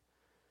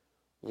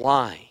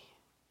 Why?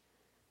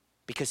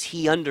 Because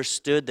he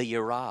understood the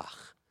Yerach.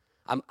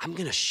 I'm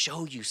going to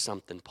show you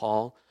something,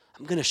 Paul.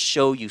 I'm going to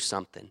show you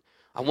something.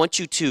 I want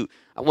you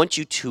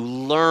to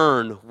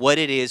learn what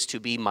it is to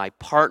be my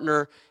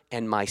partner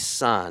and my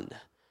son.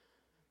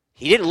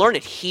 He didn't learn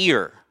it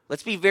here.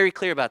 Let's be very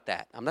clear about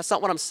that. That's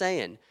not what I'm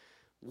saying.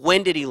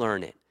 When did he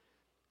learn it?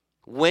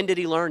 When did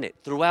he learn it?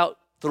 Throughout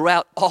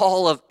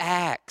all of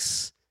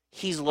Acts,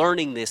 he's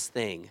learning this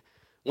thing.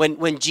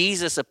 When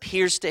Jesus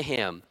appears to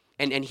him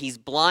and he's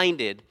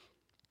blinded,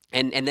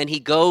 and then he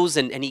goes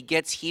and he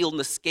gets healed and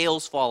the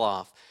scales fall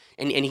off.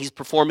 And he's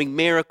performing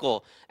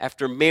miracle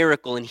after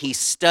miracle, and he's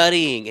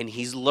studying, and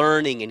he's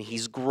learning, and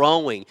he's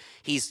growing.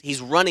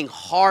 He's running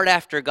hard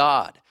after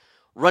God,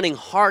 running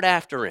hard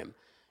after him.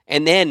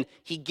 And then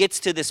he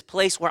gets to this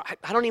place where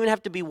I don't even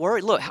have to be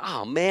worried. Look,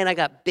 oh man, I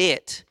got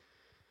bit.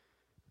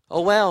 Oh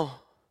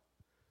well,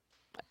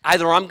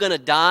 either I'm going to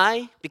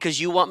die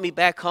because you want me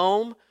back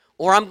home,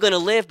 or I'm going to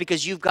live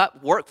because you've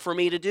got work for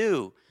me to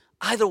do.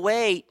 Either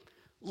way,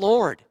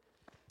 Lord,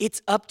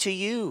 it's up to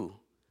you.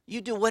 You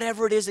do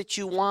whatever it is that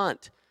you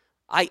want.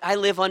 I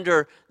live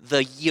under the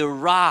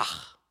yirah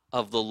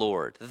of the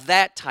Lord,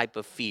 that type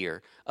of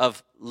fear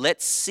of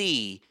let's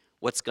see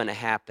what's going to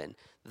happen.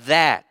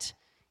 That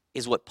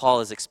is what Paul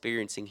is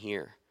experiencing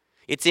here.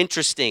 It's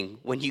interesting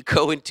when you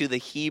go into the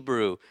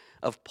Hebrew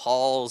of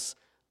Paul's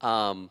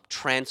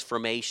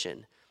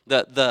transformation.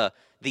 The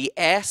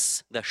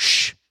S, the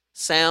sh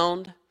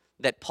sound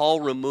that Paul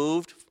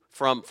removed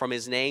from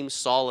his name,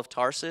 Saul of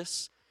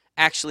Tarsus,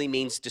 actually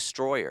means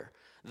destroyer.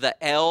 The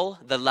L,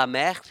 the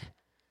lamed,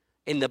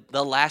 in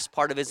the last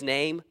part of his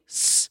name,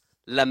 S,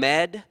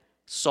 lamed,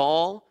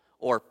 Saul,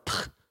 or P,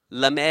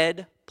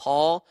 lamed,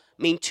 Paul,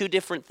 mean two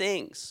different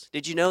things.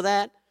 Did you know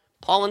that?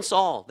 Paul and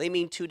Saul, they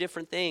mean two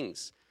different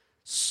things.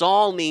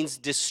 Saul means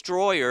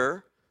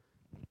destroyer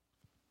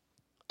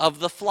of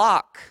the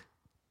flock.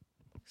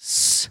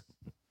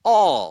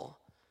 Saul,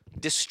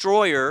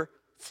 destroyer,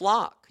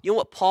 flock. You know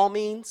what Paul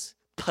means?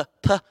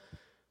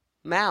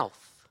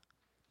 Mouth.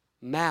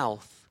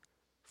 mouth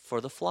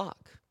for the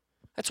flock.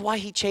 That's why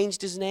he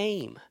changed his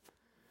name.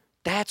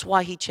 That's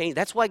why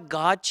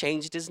God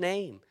changed his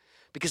name.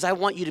 Because I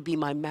want you to be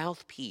my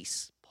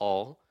mouthpiece,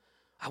 Paul.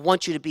 I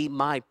want you to be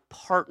my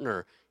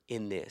partner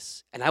in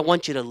this. And I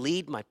want you to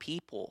lead my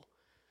people.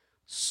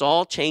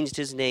 Saul changed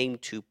his name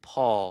to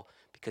Paul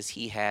because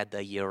he had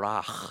the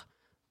yirach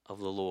of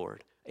the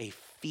Lord, a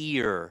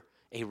fear,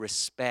 a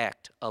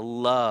respect, a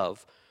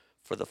love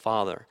for the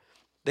Father.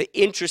 The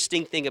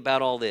interesting thing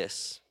about all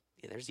this,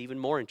 there's even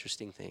more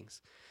interesting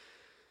things,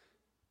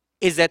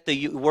 is that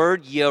the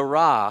word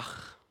yirach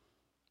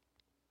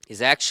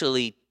is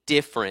actually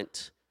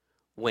different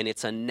when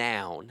it's a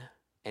noun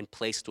and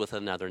placed with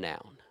another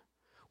noun.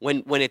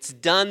 When it's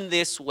done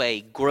this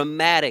way,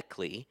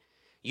 grammatically,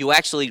 you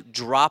actually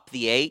drop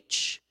the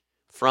H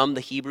from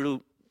the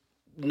Hebrew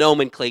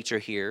nomenclature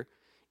here,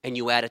 and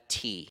you add a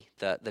T,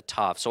 the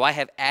tav. So I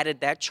have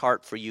added that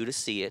chart for you to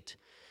see it.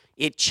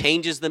 It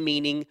changes the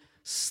meaning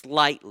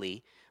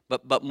slightly,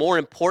 but more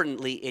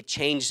importantly, it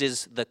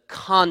changes the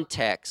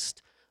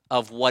context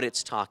of what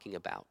it's talking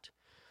about.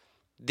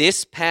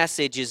 This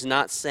passage is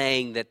not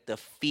saying that the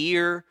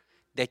fear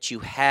that you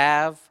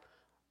have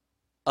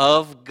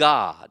of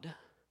God,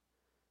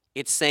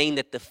 it's saying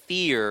that the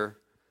fear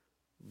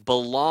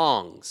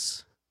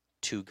belongs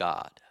to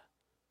God.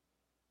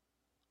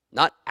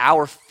 Not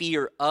our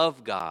fear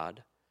of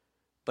God,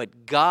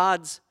 but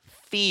God's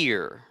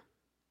fear.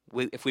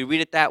 If we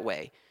read it that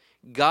way,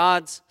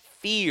 God's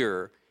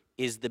fear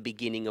is the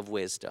beginning of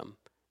wisdom,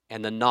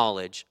 and the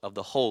knowledge of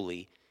the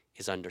holy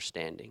is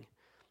understanding.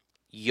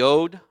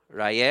 Yod,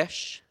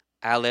 Rayesh,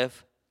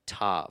 Aleph,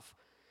 Tav.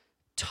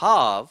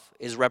 Tav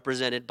is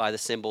represented by the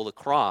symbol of the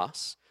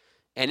cross,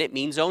 and it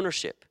means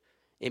ownership.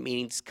 It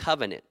means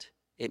covenant.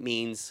 It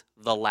means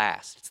the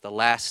last. It's the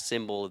last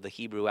symbol of the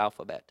Hebrew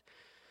alphabet.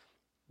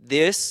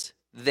 This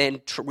then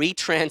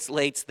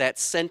retranslates that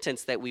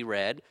sentence that we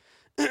read,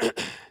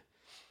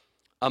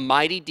 a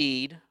mighty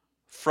deed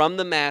from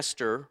the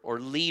master or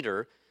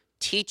leader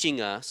teaching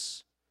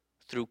us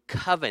through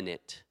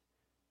covenant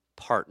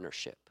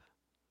partnership.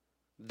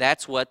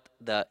 That's what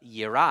the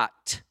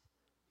yirat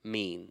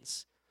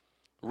means.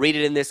 Read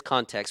it in this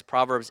context,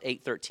 Proverbs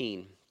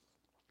 8:13.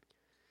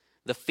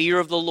 The fear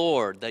of the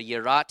Lord, the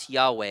yirat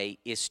Yahweh,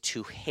 is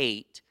to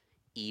hate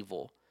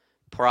evil,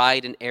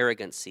 pride and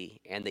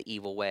arrogancy, and the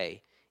evil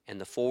way, and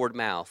the forward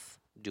mouth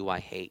do I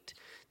hate.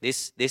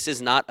 This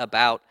is not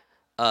about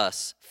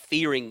us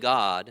fearing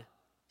God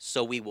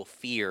so we will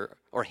fear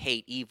or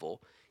hate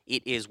evil.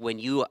 It is when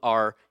you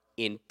are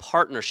in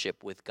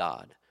partnership with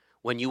God,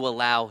 when you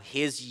allow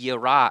his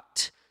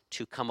yirat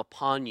to come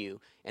upon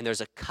you, and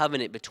there's a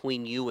covenant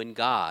between you and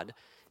God,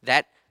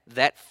 that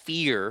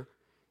fear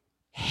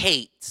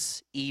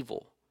hates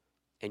evil,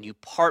 and you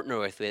partner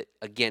with it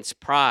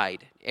against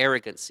pride,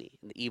 arrogancy,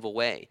 and the evil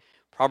way.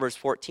 Proverbs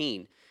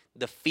 14,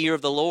 the fear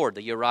of the Lord,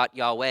 the yirat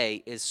Yahweh,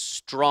 is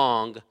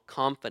strong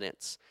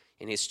confidence,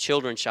 and his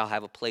children shall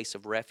have a place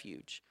of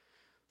refuge.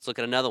 Let's look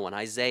at another one,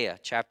 Isaiah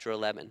chapter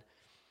 11.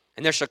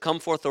 And there shall come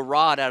forth a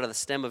rod out of the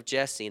stem of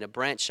Jesse, and a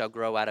branch shall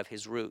grow out of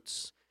his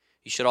roots.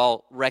 You should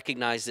all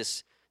recognize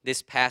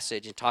this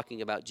passage in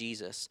talking about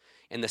Jesus.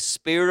 And the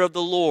Spirit of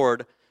the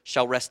Lord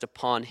shall rest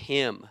upon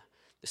him,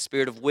 the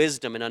Spirit of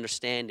wisdom and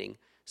understanding,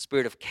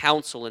 Spirit of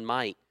counsel and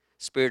might,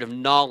 Spirit of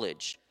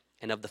knowledge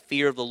and of the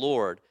fear of the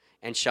Lord,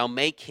 and shall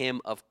make him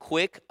of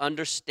quick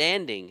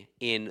understanding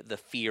in the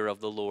fear of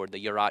the Lord,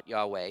 the yirat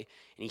Yahweh. And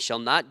he shall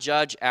not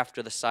judge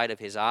after the sight of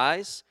his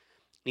eyes,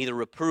 neither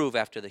reprove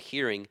after the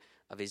hearing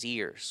of his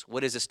ears.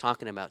 What is this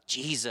talking about?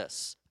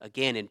 Jesus,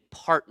 again, in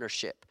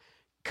partnership,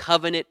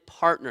 covenant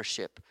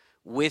partnership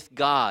with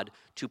God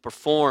to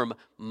perform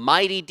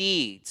mighty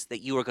deeds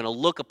that you are going to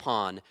look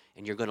upon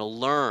and you're going to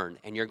learn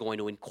and you're going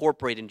to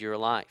incorporate into your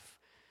life.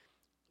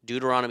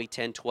 Deuteronomy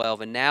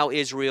 10:12, and now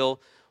Israel,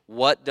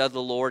 what does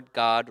the Lord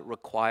God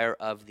require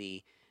of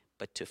thee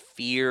but to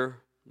fear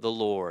the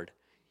Lord?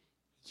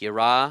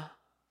 Yireh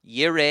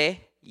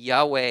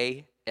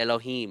Yahweh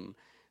Elohim,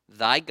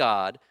 thy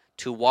God,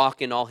 to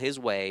walk in all his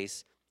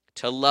ways,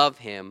 to love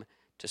him,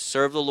 to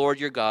serve the Lord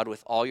your God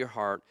with all your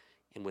heart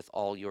and with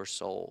all your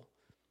soul.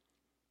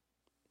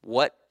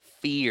 What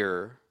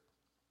fear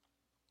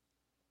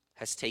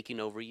has taken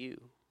over you?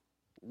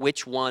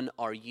 Which one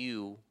are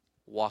you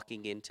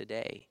walking in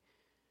today?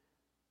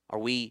 Are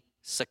we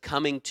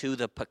succumbing to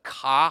the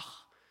pakah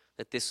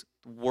that this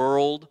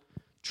world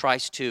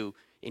tries to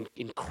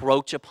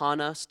encroach upon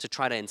us, to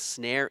try to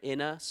ensnare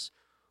in us?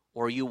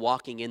 Or are you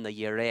walking in the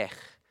yerech,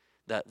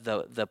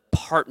 the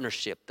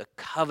partnership, the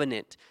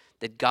covenant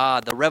that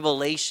God, the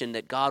revelation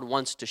that God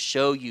wants to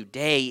show you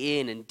day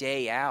in and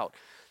day out?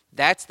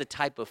 That's the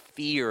type of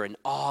fear and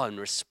awe and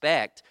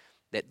respect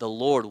that the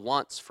Lord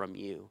wants from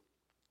you.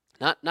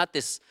 Not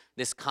this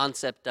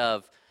concept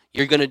of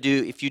you're going to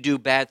do, if you do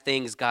bad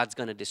things, God's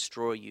going to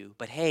destroy you.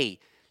 But hey,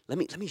 let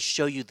me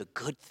show you the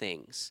good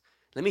things.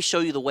 Let me show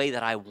you the way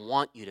that I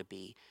want you to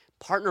be.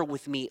 Partner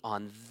with me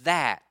on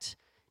that.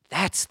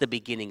 That's the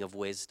beginning of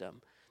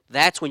wisdom.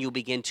 That's when you'll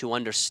begin to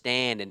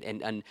understand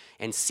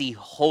and see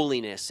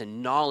holiness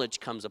and knowledge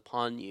comes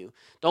upon you.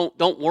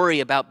 Don't worry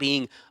about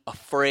being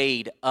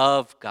afraid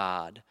of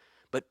God,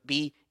 but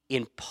be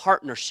in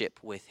partnership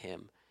with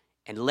him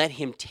and let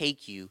him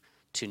take you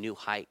to new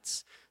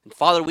heights. And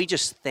Father, we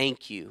just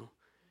thank you.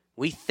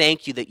 We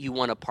thank you that you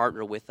want to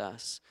partner with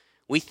us.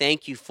 We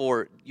thank you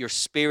for your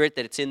spirit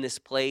that it's in this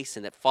place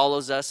and that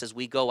follows us as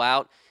we go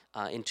out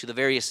into the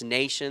various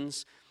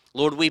nations.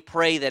 Lord, we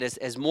pray that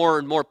as more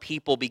and more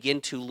people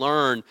begin to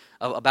learn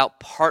about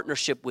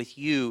partnership with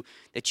you,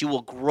 that you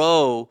will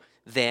grow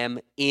them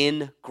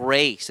in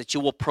grace, that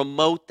you will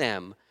promote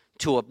them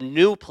to a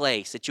new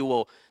place, that you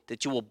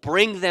will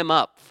bring them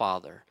up,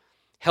 Father.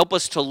 Help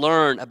us to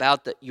learn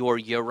about your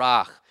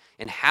Yerach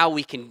and how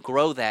we can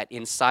grow that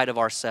inside of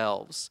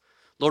ourselves.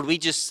 Lord, we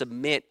just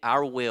submit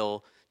our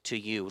will to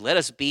you. Let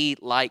us be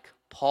like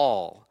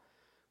Paul,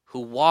 who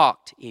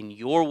walked in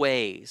your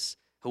ways,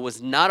 who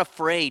was not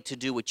afraid to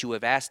do what you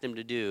have asked him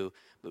to do,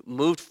 but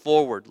moved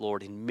forward,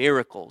 Lord, in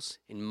miracles,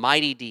 in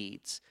mighty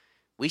deeds.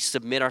 We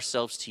submit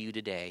ourselves to you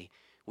today.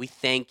 We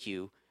thank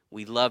you.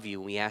 We love you.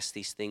 And we ask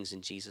these things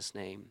in Jesus'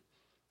 name.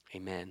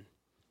 Amen.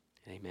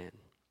 Amen.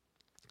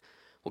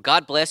 Well,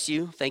 God bless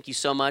you. Thank you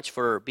so much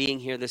for being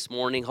here this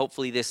morning.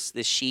 Hopefully this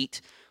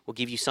sheet will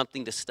give you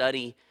something to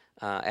study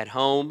at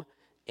home.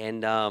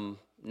 And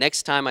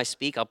next time I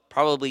speak, I'll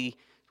probably...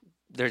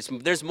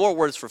 There's more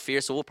words for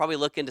fear, so we'll probably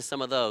look into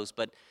some of those.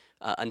 But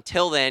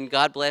until then,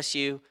 God bless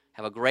you.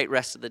 Have a great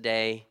rest of the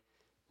day.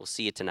 We'll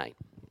see you tonight.